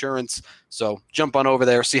car insurance. So jump on over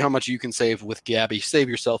there, see how much you can save with Gabi. Save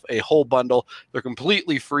yourself a whole bundle. They're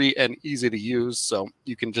completely free and easy to use, so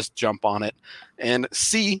you can just jump on it and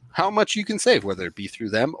see how much you can save, whether it be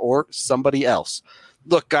through them or somebody else.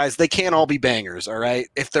 Look, guys, they can't all be bangers, all right?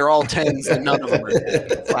 If they're all 10s, then none of them are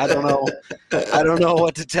 10s. I don't know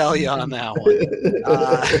what to tell you on that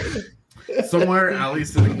one. Somewhere,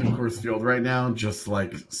 Allie's sitting in Coors Field right now, just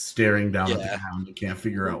like staring down at the ground. You can't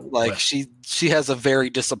figure out. Like she has a very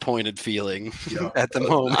disappointed feeling at the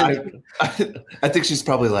moment. I think she's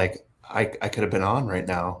probably like, I could have been on right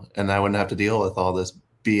now, and I wouldn't have to deal with all this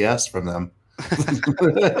BS from them.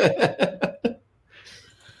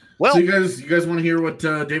 Well, so you guys want to hear what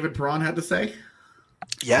David Perron had to say?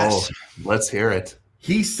 Yes, let's hear it.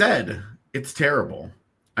 He said it's terrible.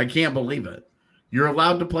 I can't believe it. You're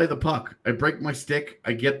allowed to play the puck. I break my stick.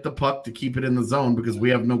 I get the puck to keep it in the zone because we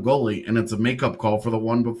have no goalie, and it's a makeup call for the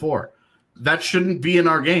one before. That shouldn't be in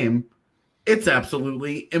our game. It's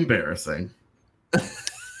absolutely embarrassing.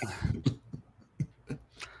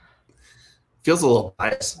 Feels a little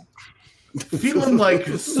biased. Feeling like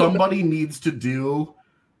somebody needs to do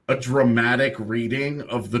a dramatic reading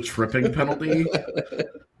of the tripping penalty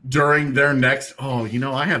during their next. Oh,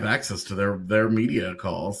 I have access to their media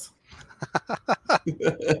calls.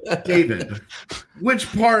 David,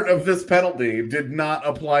 which part of this penalty did not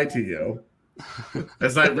apply to you?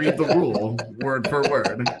 As I read the rule word for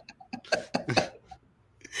word.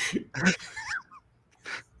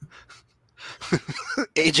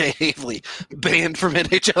 AJ Havely banned from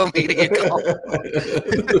NHL media call.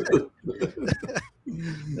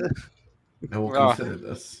 I will consider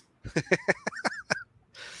this.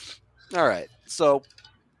 All right. So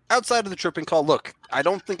outside of the tripping call, look, I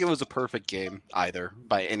don't think it was a perfect game either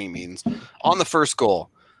by any means. On the first goal,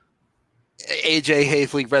 AJ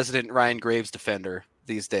Havely, resident Ryan Graves defender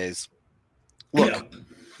these days. Look,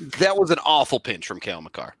 that was an awful pinch from Cale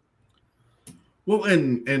Makar. Well,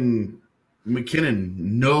 and McKinnon,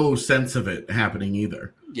 no sense of it happening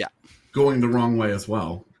either. Yeah. Going the wrong way as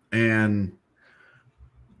well. And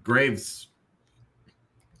Graves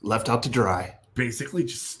left out to dry. Basically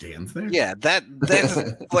just stands there. Yeah, that's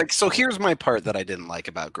like, so here's my part that I didn't like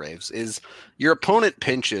about Graves is your opponent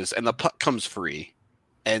pinches and the puck comes free.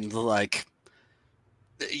 And like,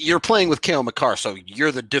 you're playing with Cale Makar, so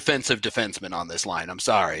you're the defensive defenseman on this line. I'm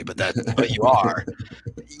sorry, but that's what you are.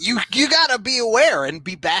 You gotta be aware and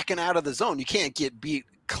be backing out of the zone. You can't get beat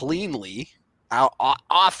cleanly out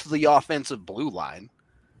off the offensive blue line.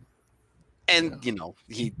 And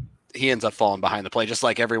he ends up falling behind the play just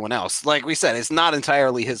like everyone else. Like we said, it's not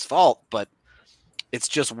entirely his fault, but it's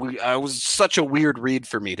just it was such a weird read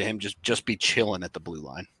for me to him just be chilling at the blue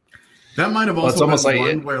line. That might have also been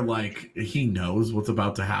one where like he knows what's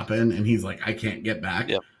about to happen and he's like, I can't get back.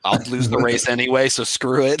 Yep. I'll lose the race anyway, so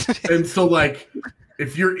screw it. And so like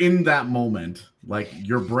if you're in that moment, like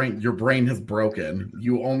your brain has broken,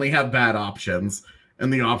 you only have bad options,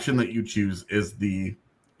 and the option that you choose is the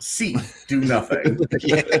C, do nothing.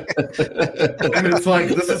 Yeah. And it's like,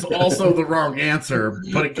 this is also the wrong answer,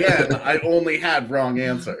 but again, I only had wrong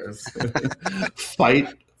answers. Fight,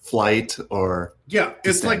 flight, or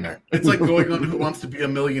it's like going on Who Wants to Be a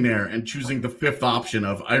Millionaire and choosing the fifth option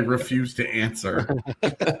of I refuse to answer.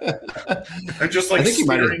 And just like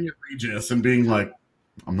staring at Regis and being like,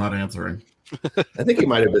 I'm not answering. I think he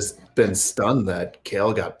might have just been stunned that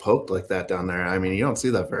Cale got poked like that down there. I mean, you don't see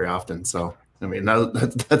that very often. So, I mean,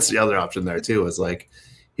 that's the other option there too, is like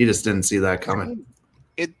he just didn't see that coming.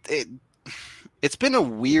 It's been a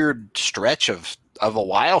weird stretch of a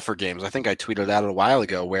while for games. I think I tweeted out a while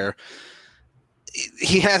ago where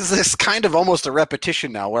he has this kind of almost a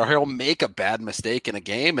repetition now where he'll make a bad mistake in a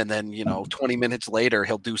game and then, 20 minutes later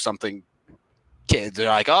he'll do something. Kids are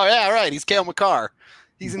like, oh yeah, right, he's Cale Makar.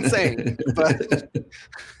 He's insane.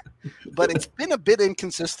 but it's been a bit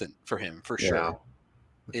inconsistent for him, for sure.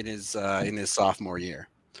 In his sophomore year.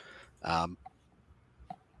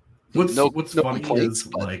 What's funny is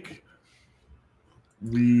like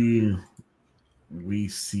we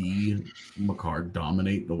see Makar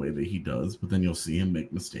dominate the way that he does, but then you'll see him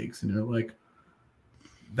make mistakes, and you're like,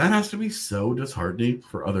 that has to be so disheartening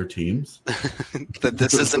for other teams. That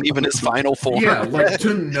this isn't even his final form. Yeah, like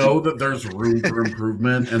to know that there's room for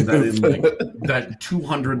improvement and that in like that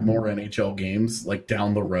 200 more NHL games like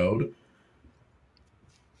down the road,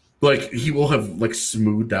 like he will have like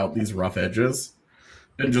smoothed out these rough edges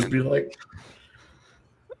and just be like,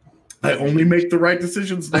 I only make the right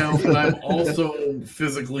decisions now, but I'm also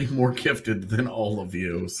physically more gifted than all of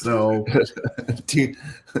you. So do you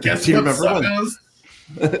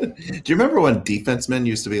remember when defensemen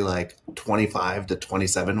used to be like 25 to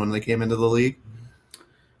 27 when they came into the league?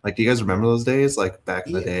 Like, do you guys remember those days? Like back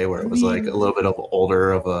in the day where it was like a little bit of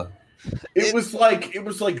older of a. It was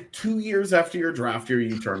like 2 years after your draft year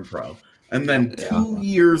you turned pro, and then 2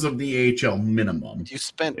 years of the AHL minimum. You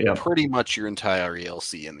spent pretty much your entire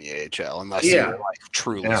ELC in the AHL, unless you were like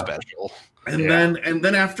truly special. And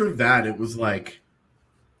then after that, it was like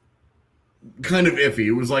kind of iffy.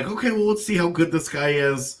 It was like, okay, well, let's see how good this guy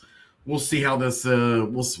is. We'll see how this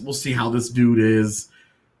we'll see how this dude is.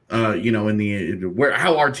 In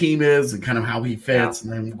how our team is and kind of how he fits,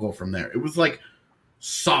 and then we'll go from there. It was like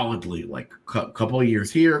solidly like a couple of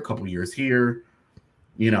years here, a couple of years here,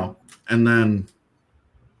 and then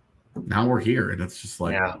now we're here, and it's just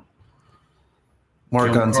like more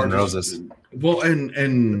Guns N' Roses. Well,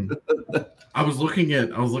 and I was looking at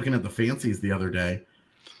the fancies the other day,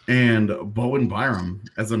 and Bowen Byram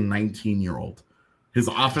as a 19-year-old. His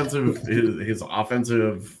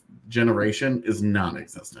offensive generation is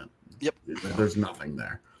non-existent. Yep. There's nothing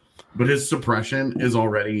there. But his suppression is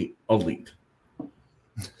already elite.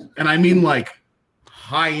 And I mean like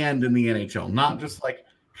high end in the NHL, not just like,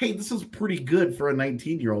 hey, this is pretty good for a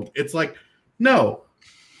 19-year-old. It's like, no.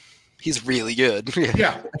 He's really good.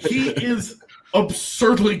 Yeah, he is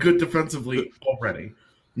absurdly good defensively already.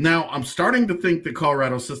 Now, I'm starting to think the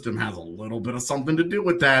Colorado system has a little bit of something to do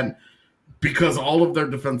with that because all of their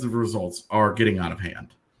defensive results are getting out of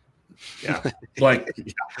hand. Yeah.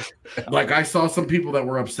 Like I saw some people that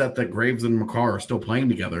were upset that Graves and Makar are still playing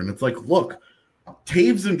together. And it's like, look,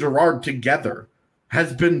 Taves and Girard together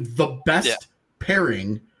has been the best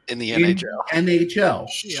pairing in the NHL.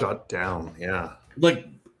 Shut down. Yeah. Like,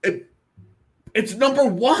 it's number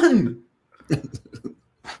one.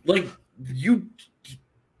 Like,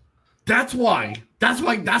 that's why.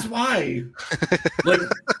 Like,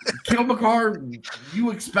 Cale Makar,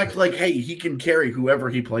 you expect, like, hey, he can carry whoever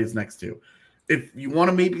he plays next to. If you want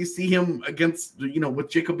to maybe see him against, with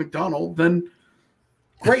Jacob McDonald, then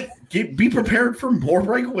great. Be prepared for more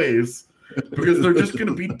breakaways because they're just going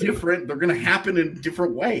to be different. They're going to happen in a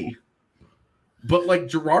different way. But, like,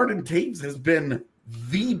 Girard and Taves has been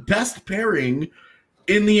the best pairing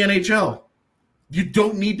in the NHL. You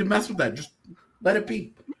don't need to mess with that. Just let it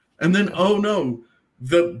be. And then, oh no,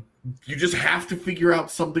 you just have to figure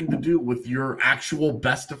out something to do with your actual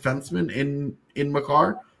best defenseman in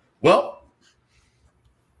Makar. Well,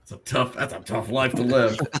 that's a tough life to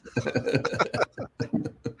live.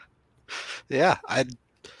 Yeah,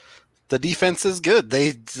 the defense is good.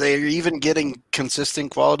 They're even getting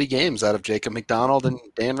consistent quality games out of Jacob McDonald and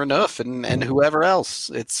Dan Renouf and whoever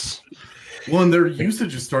else. And their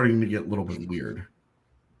usage is starting to get a little bit weird.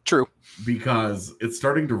 True. Because it's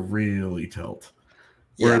starting to really tilt.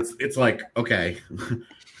 Where it's like, okay,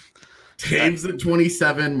 Taves at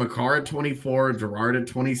 27, Makar at 24, Girard at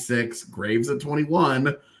 26, Graves at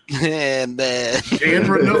 21, and then Dan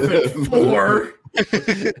Renouf at 4.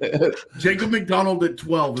 Jacob McDonald at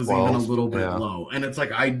 12 is even a little bit low. And it's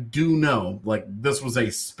like, I do know, like, this was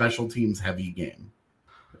a special teams heavy game.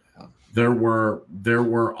 Yeah. There were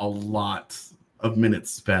a lot of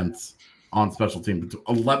minutes spent on special teams,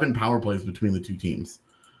 11 power plays between the two teams.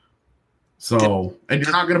 So, and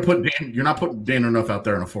you're not putting Dan Renouf out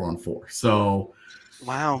there in a 4-on-4. So,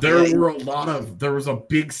 wow, there was a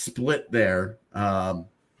big split there.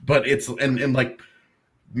 But it's and like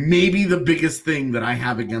maybe the biggest thing that I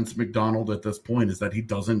have against McDonald at this point is that he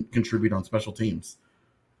doesn't contribute on special teams.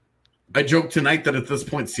 I joked tonight that at this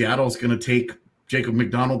point Seattle's going to take Jacob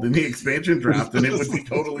McDonald in the expansion draft, and it would be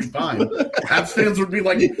totally fine. Habs fans would be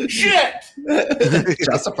like, shit!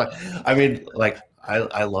 Justify. I mean, like,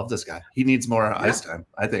 I love this guy. He needs more ice time,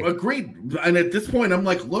 I think. Agreed. And at this point, I'm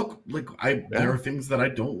like, look, there are things that I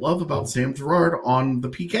don't love about Sam Girard on the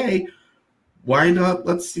PK. Why not?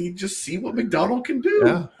 Let's see what McDonald can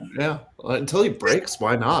do. Yeah. Until he breaks,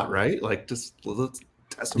 why not, right? Like, let's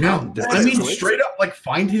test him out. I mean, straight up, like,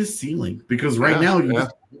 find his ceiling. Because right now, you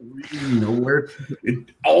don't really know where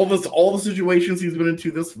all the situations he's been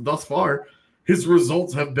into thus far, his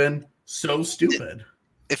results have been so stupid.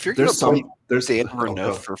 If you're going to play Dan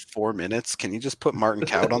Renouf for 4 minutes, can you just put Martin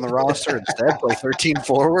Kaut on the roster instead? Play 13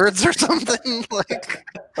 forwards or something? Like,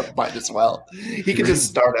 might as well. He could just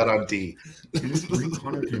start out on D. Bring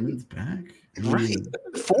Connor Timmins back. Right.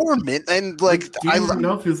 4 minutes. And, like,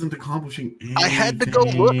 Renouf isn't accomplishing anything. I had to go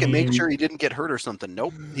look and make sure he didn't get hurt or something.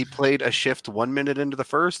 Nope. He played a shift 1 minute into the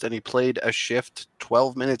first, and he played a shift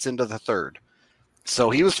 12 minutes into the third. So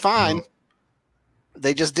he was fine.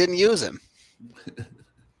 They just didn't use him.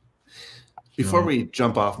 Before we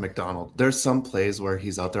jump off McDonald, there's some plays where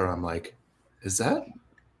he's out there. I'm like, is that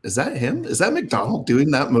him? Is that McDonald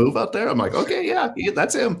doing that move out there? I'm like, okay, yeah,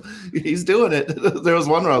 that's him. He's doing it. There was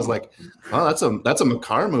one where I was like, oh, that's a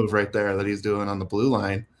Makar move right there that he's doing on the blue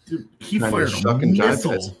line. Dude, he fired a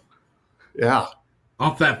missile. Yeah,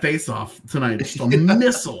 off that face-off tonight. Just a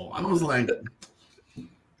missile. I was like,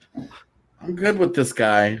 I'm good with this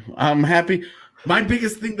guy. I'm happy. My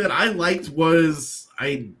biggest thing that I liked was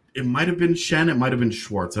it might have been Shen, it might have been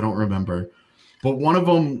Schwartz. I don't remember. But one of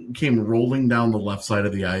them came rolling down the left side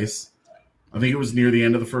of the ice. I think it was near the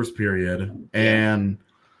end of the first period. And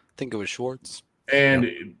I think it was Schwartz.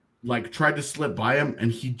 And tried to slip by him,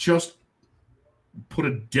 and he just put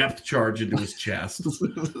a depth charge into his chest.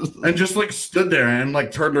 And just stood there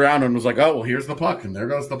and turned around and was like, oh, well, here's the puck, and there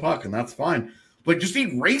goes the puck, and that's fine. Just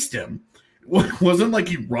erased him. It wasn't like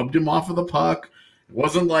he rubbed him off of the puck. It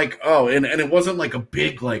wasn't like, and it wasn't like a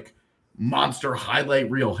big, monster highlight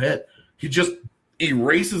reel hit. He just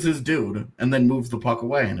erases his dude, and then moves the puck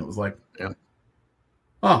away. And it was like, Yeah.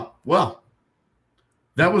 Oh, well,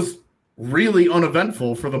 that was really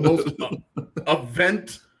uneventful for the most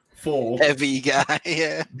eventful Heavy guy.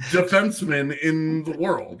 Yeah. defenseman in the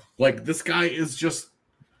world. Like, this guy is just,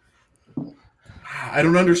 I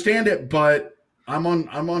don't understand it, but I'm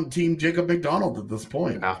on team Jacob McDonald at this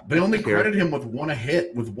point. Yeah. They only Here. credit him with one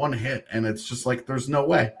hit, and it's just like, there's no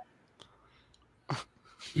way.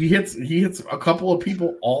 He hits a couple of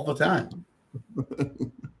people all the time.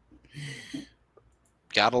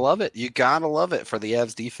 Gotta love it. You gotta love it for the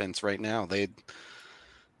Avs defense right now.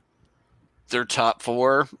 Their top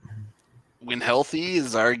four, when healthy,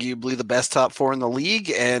 is arguably the best top four in the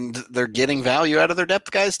league, and they're getting value out of their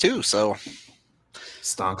depth guys too. So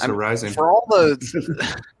Stonks are rising. for all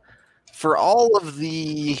of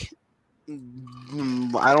the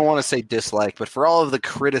I don't want to say dislike, but for all of the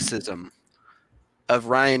criticism of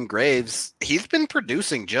Ryan Graves, he's been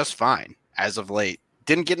producing just fine as of late.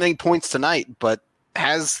 Didn't get any points tonight, but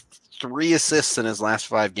has 3 assists in his last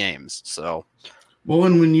 5 games. So, well,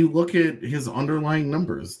 and when you look at his underlying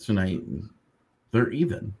numbers tonight, they're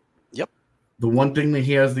even. Yep. The one thing that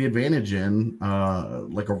he has the advantage in,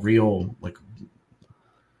 like a real, like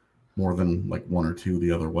more than like 1 or 2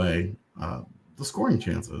 the other way, the scoring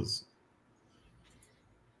chances.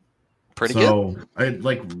 pretty good. So,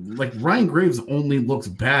 like Ryan Graves only looks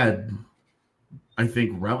bad, I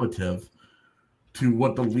think, relative to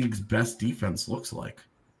what the league's best defense looks like.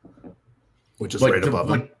 Which is Like, right above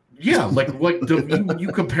him.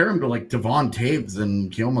 You compare him to like Devon Taves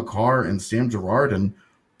and Kale McCarr and Sam Girard and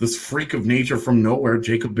this freak of nature from nowhere,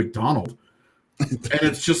 Jacob McDonald. And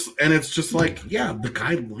it's just like, yeah, the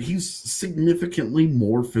guy, he's significantly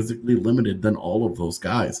more physically limited than all of those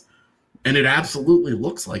guys. And it absolutely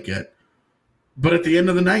looks like it. But at the end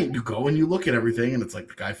of the night, you go and you look at everything, and it's like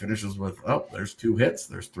the guy finishes with, oh, there's 2 hits,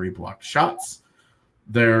 there's 3 blocked shots.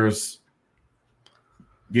 There's,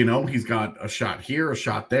 he's got a shot here, a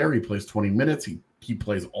shot there. He plays 20 minutes. He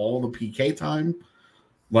plays all the PK time.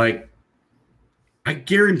 Like, I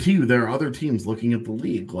guarantee you there are other teams looking at the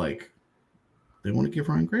league like, they want to give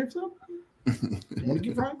Ryan Graves up? They want to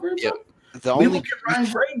give Ryan Graves Yep. up? The We only look at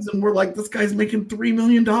Ryan Graves and we're like, this guy's making $3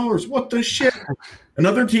 million. What the shit? And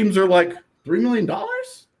other teams are like, $3 million? For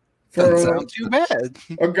doesn't sound too bad.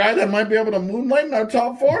 a guy that might be able to moonlight in our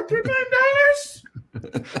top 4? $3 million?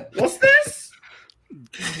 What's this?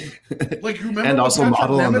 Like, you remember And when also Patrick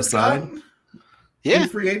model on the Nemeth side? got Yeah, in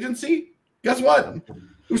free agency? Guess what?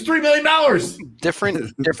 It was $3 million.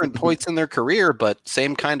 different points in their career, but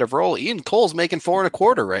same kind of role. Ian Cole's making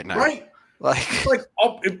 4.25 right now. Right? Like,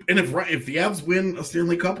 And if the Avs win a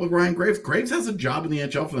Stanley Cup with Ryan Graves, Graves has a job in the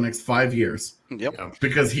NHL for the next 5 years yep.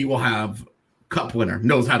 because he will have cup winner,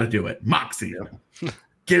 knows how to do it, moxie,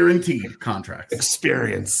 guaranteed contracts.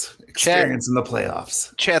 Experience in the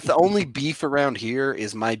playoffs. Chat, the only beef around here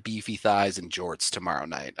is my beefy thighs and jorts tomorrow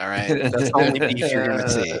night. All right. That's the only beef you're going to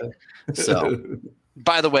see. So,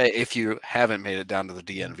 by the way, if you haven't made it down to the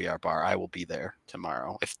DNVR bar, I will be there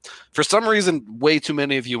tomorrow. If for some reason way too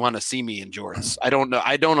many of you want to see me in jorts, I don't know.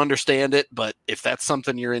 I don't understand it, but if that's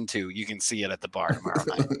something you're into, you can see it at the bar tomorrow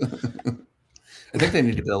night. I think they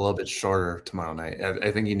need to be a little bit shorter tomorrow night.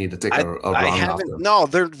 I think you need to take a run off them. No,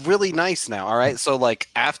 they're really nice now. All right. So like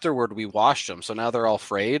afterward we washed them. So now they're all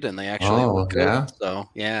frayed and they actually look good. Yeah? So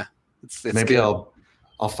yeah. It's Maybe good.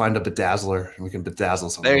 I'll find a bedazzler and we can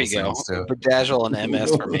bedazzle some There of you those go. things too. Bedazzle and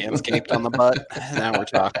MS for Manscaped on the butt. Now we're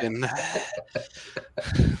talking.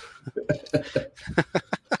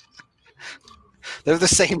 They're the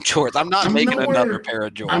same jorts. I'm not making another pair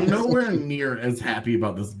of jorts. I'm nowhere near as happy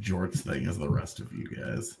about this jorts thing as the rest of you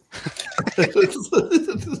guys.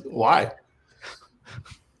 Why?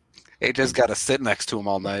 They just got to sit next to him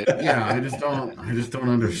all night. Yeah, I just don't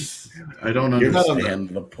understand. I don't You're not on understand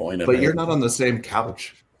the point of But it. you're not on the same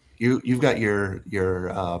couch. You've got your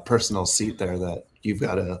personal seat there that you've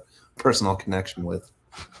got a personal connection with.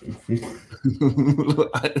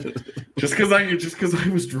 Just because I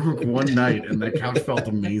was drunk one night and that couch felt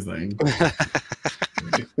amazing.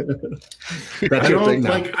 That's your thing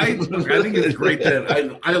now. I think it's great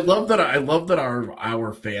that I love that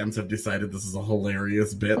our fans have decided this is a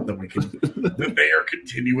hilarious bit that they are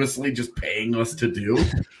continuously just paying us to do.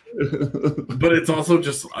 But it's also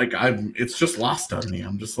just like it's just lost on me.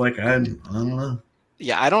 I'm just like I don't know.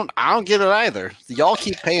 Yeah, I don't get it either. Y'all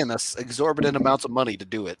keep paying us exorbitant amounts of money to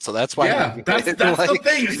do it, so that's why. Yeah, that's the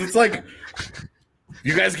thing. It's like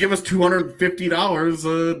you guys give us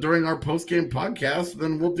 $250 during our post game podcast,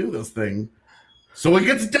 then we'll do this thing. So it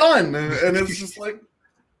gets done, and it's just like,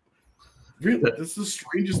 Really, this is the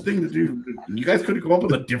strangest thing to do. You guys couldn't come up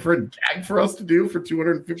with a different gag for us to do for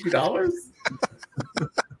 $250.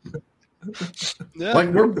 Yeah. Like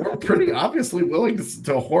we're pretty obviously willing to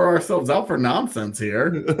whore ourselves out for nonsense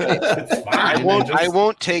here. It's fine. I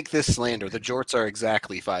won't take this slander. The jorts are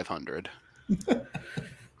exactly 500.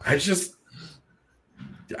 I just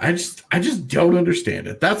don't understand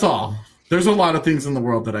it. That's all. There's a lot of things in the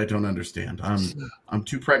world that I don't understand. I'm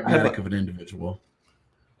too pragmatic of an individual.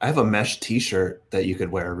 I have a mesh T-shirt that you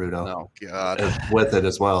could wear, Rudo. Oh God, with it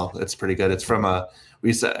as well. It's pretty good. It's from I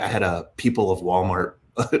had a People of Walmart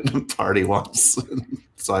party once,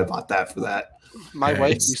 so I bought that for that. My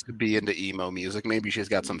wife used to be into emo music. Maybe she's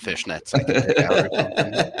got some fishnets I can pick out or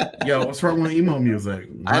something. Yo, what's wrong with emo music?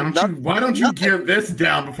 Why don't you gear this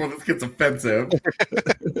down before this gets offensive?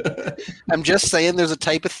 I'm just saying there's a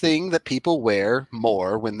type of thing that people wear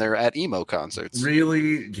more when they're at emo concerts.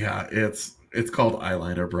 Really? Yeah, it's called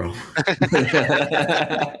eyeliner, bro.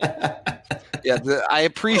 Yeah, I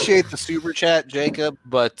appreciate the super chat, Jacob,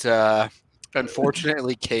 but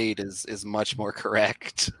unfortunately, Cade is much more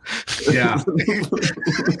correct. Yeah.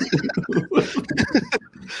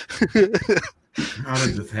 How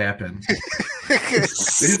did this happen?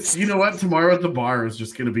 You know what? Tomorrow at the bar is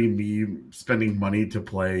just going to be me spending money to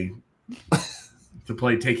play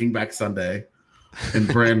Taking Back Sunday and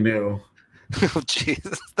brand new. Oh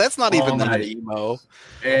Jesus, that's not even that emo.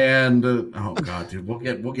 And oh god, dude, we'll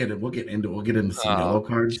get into some yellow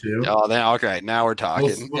cards too. Oh, okay. Now we're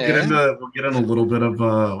talking. We'll get in a little bit of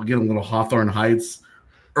we'll get a little Hawthorne Heights,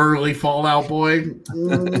 early Fallout Boy.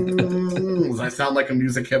 Does I sound like a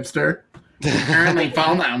music hipster? Early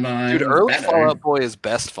Fallout Boy, dude. Early Fallout Boy is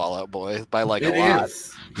best Fallout Boy by like a lot.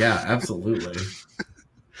 Yeah, absolutely.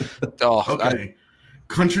 Okay.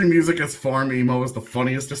 Country music as farm emo is the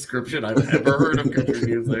funniest description I've ever heard of country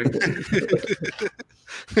music.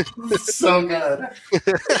 So good.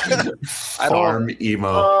 Farm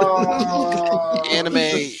emo.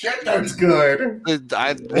 Anime. Shit, that's good.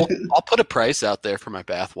 I'll put a price out there for my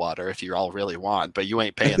bathwater if you all really want, but you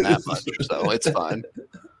ain't paying that much, so it's fine.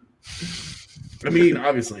 I mean,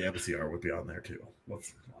 obviously MCR would be on there too.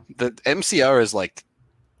 The MCR is like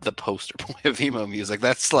the poster boy of emo music.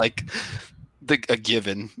 That's like a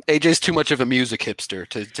given. AJ's too much of a music hipster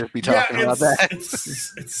to be talking about that.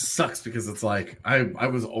 It sucks because it's like I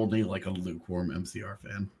was only like a lukewarm MCR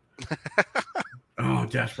fan. Oh,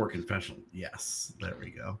 Dashboard Confessional. Yes, there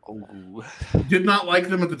we go. Ooh. Did not like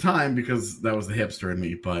them at the time because that was the hipster in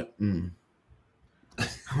me, but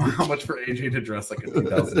how much for AJ to dress like a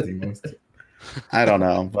 2000s emo? I don't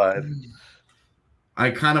know, but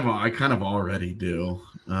I kind of already do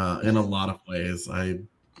in a lot of ways. I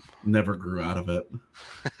never grew out of it.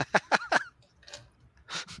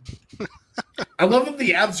 I love that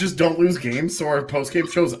the Avs just don't lose games, so our post-game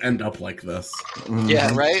shows end up like this.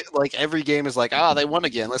 Yeah, right? Like every game is like, they won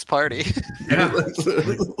again. Let's party. Yeah.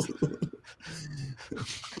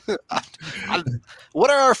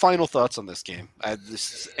 What are our final thoughts on this game?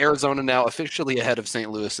 This is Arizona now officially ahead of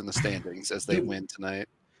St. Louis in the standings as they win tonight.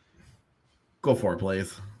 Go for it,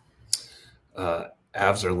 please.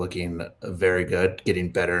 Avs are looking very good, getting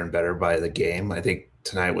better and better by the game. I think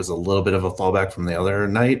tonight was a little bit of a fallback from the other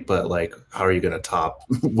night, but like, how are you going to top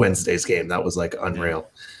Wednesday's game? That was like unreal.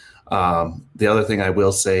 The other thing I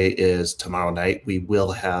will say is tomorrow night we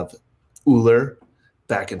will have Uller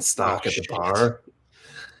back in stock at the bar.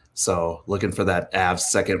 So looking for that Avs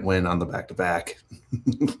second win on the back-to-back.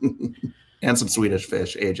 And some Swedish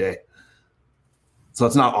fish, AJ. So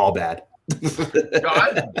it's not all bad. No,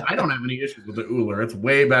 I don't have any issues with the Uller. It's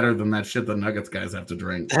way better than that shit the Nuggets guys have to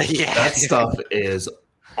drink. Yeah, that stuff is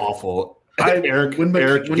awful. When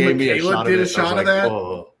gave me Michaela did a shot of that,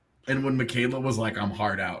 oh. And when Michaela was like, "I'm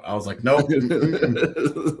hard out," I was like, "Nope,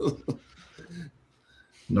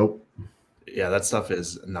 nope." Yeah, that stuff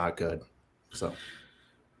is not good. So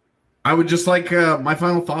I would just like my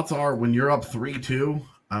final thoughts are when you're up 3-2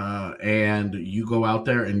 and you go out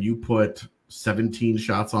there and you put 17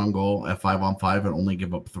 shots on goal at 5-on-5 and only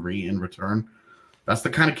give up 3 in return. That's the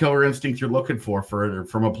kind of killer instinct you're looking for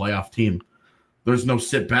from a playoff team. There's no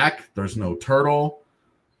sit back. There's no turtle.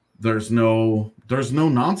 There's no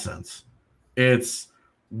nonsense. It's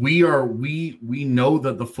we know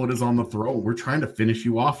that the foot is on the throat. We're trying to finish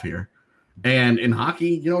you off here. And in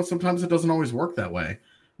hockey, sometimes it doesn't always work that way.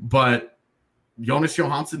 But Jonas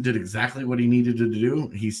Johansson did exactly what he needed to do.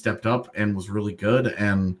 He stepped up and was really good.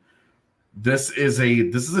 And this is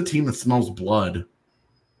a team that smells blood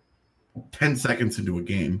 10 seconds into a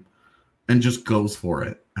game and just goes for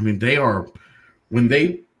it. I mean, they are when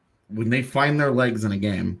they find their legs in a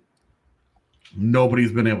game,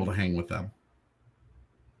 nobody's been able to hang with them.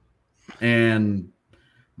 And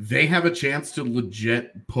they have a chance to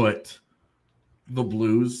legit put the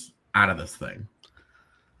Blues out of this thing.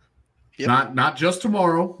 Yep. Not just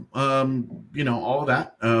tomorrow, all of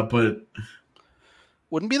that, but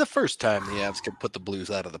wouldn't be the first time the Avs could put the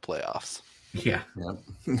Blues out of the playoffs. yeah.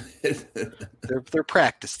 They're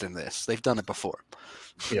practiced in this. They've done it before.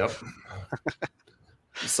 Yep.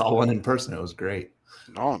 Saw one in person. It was great.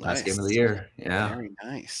 Oh, nice. Last game of the year. Yeah. Very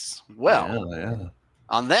nice. Well, yeah.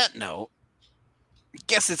 On that note, I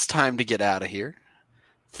guess it's time to get out of here.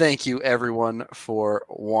 Thank you, everyone, for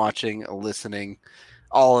watching, listening,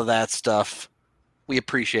 all of that stuff. We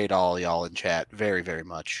appreciate all y'all in chat very, very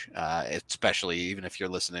much, especially even if you're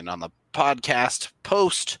listening on the podcast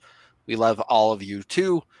post. We love all of you,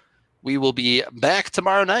 too. We will be back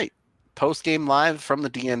tomorrow night, post-game live from the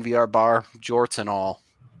DNVR bar, jorts and all.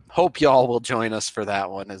 Hope y'all will join us for that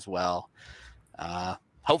one as well.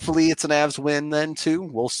 Hopefully it's an Avs win then, too.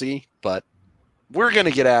 We'll see, but we're going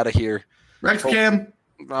to get out of here. Rex Cam.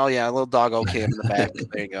 Oh, yeah, a little doggo cam in the back.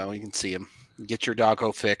 There you go. You can see him. Get your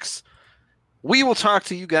doggo fix. We will talk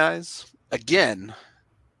to you guys again.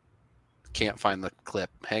 Can't find the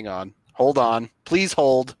clip. Hang on. Hold on. Please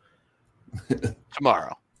hold.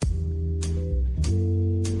 Tomorrow.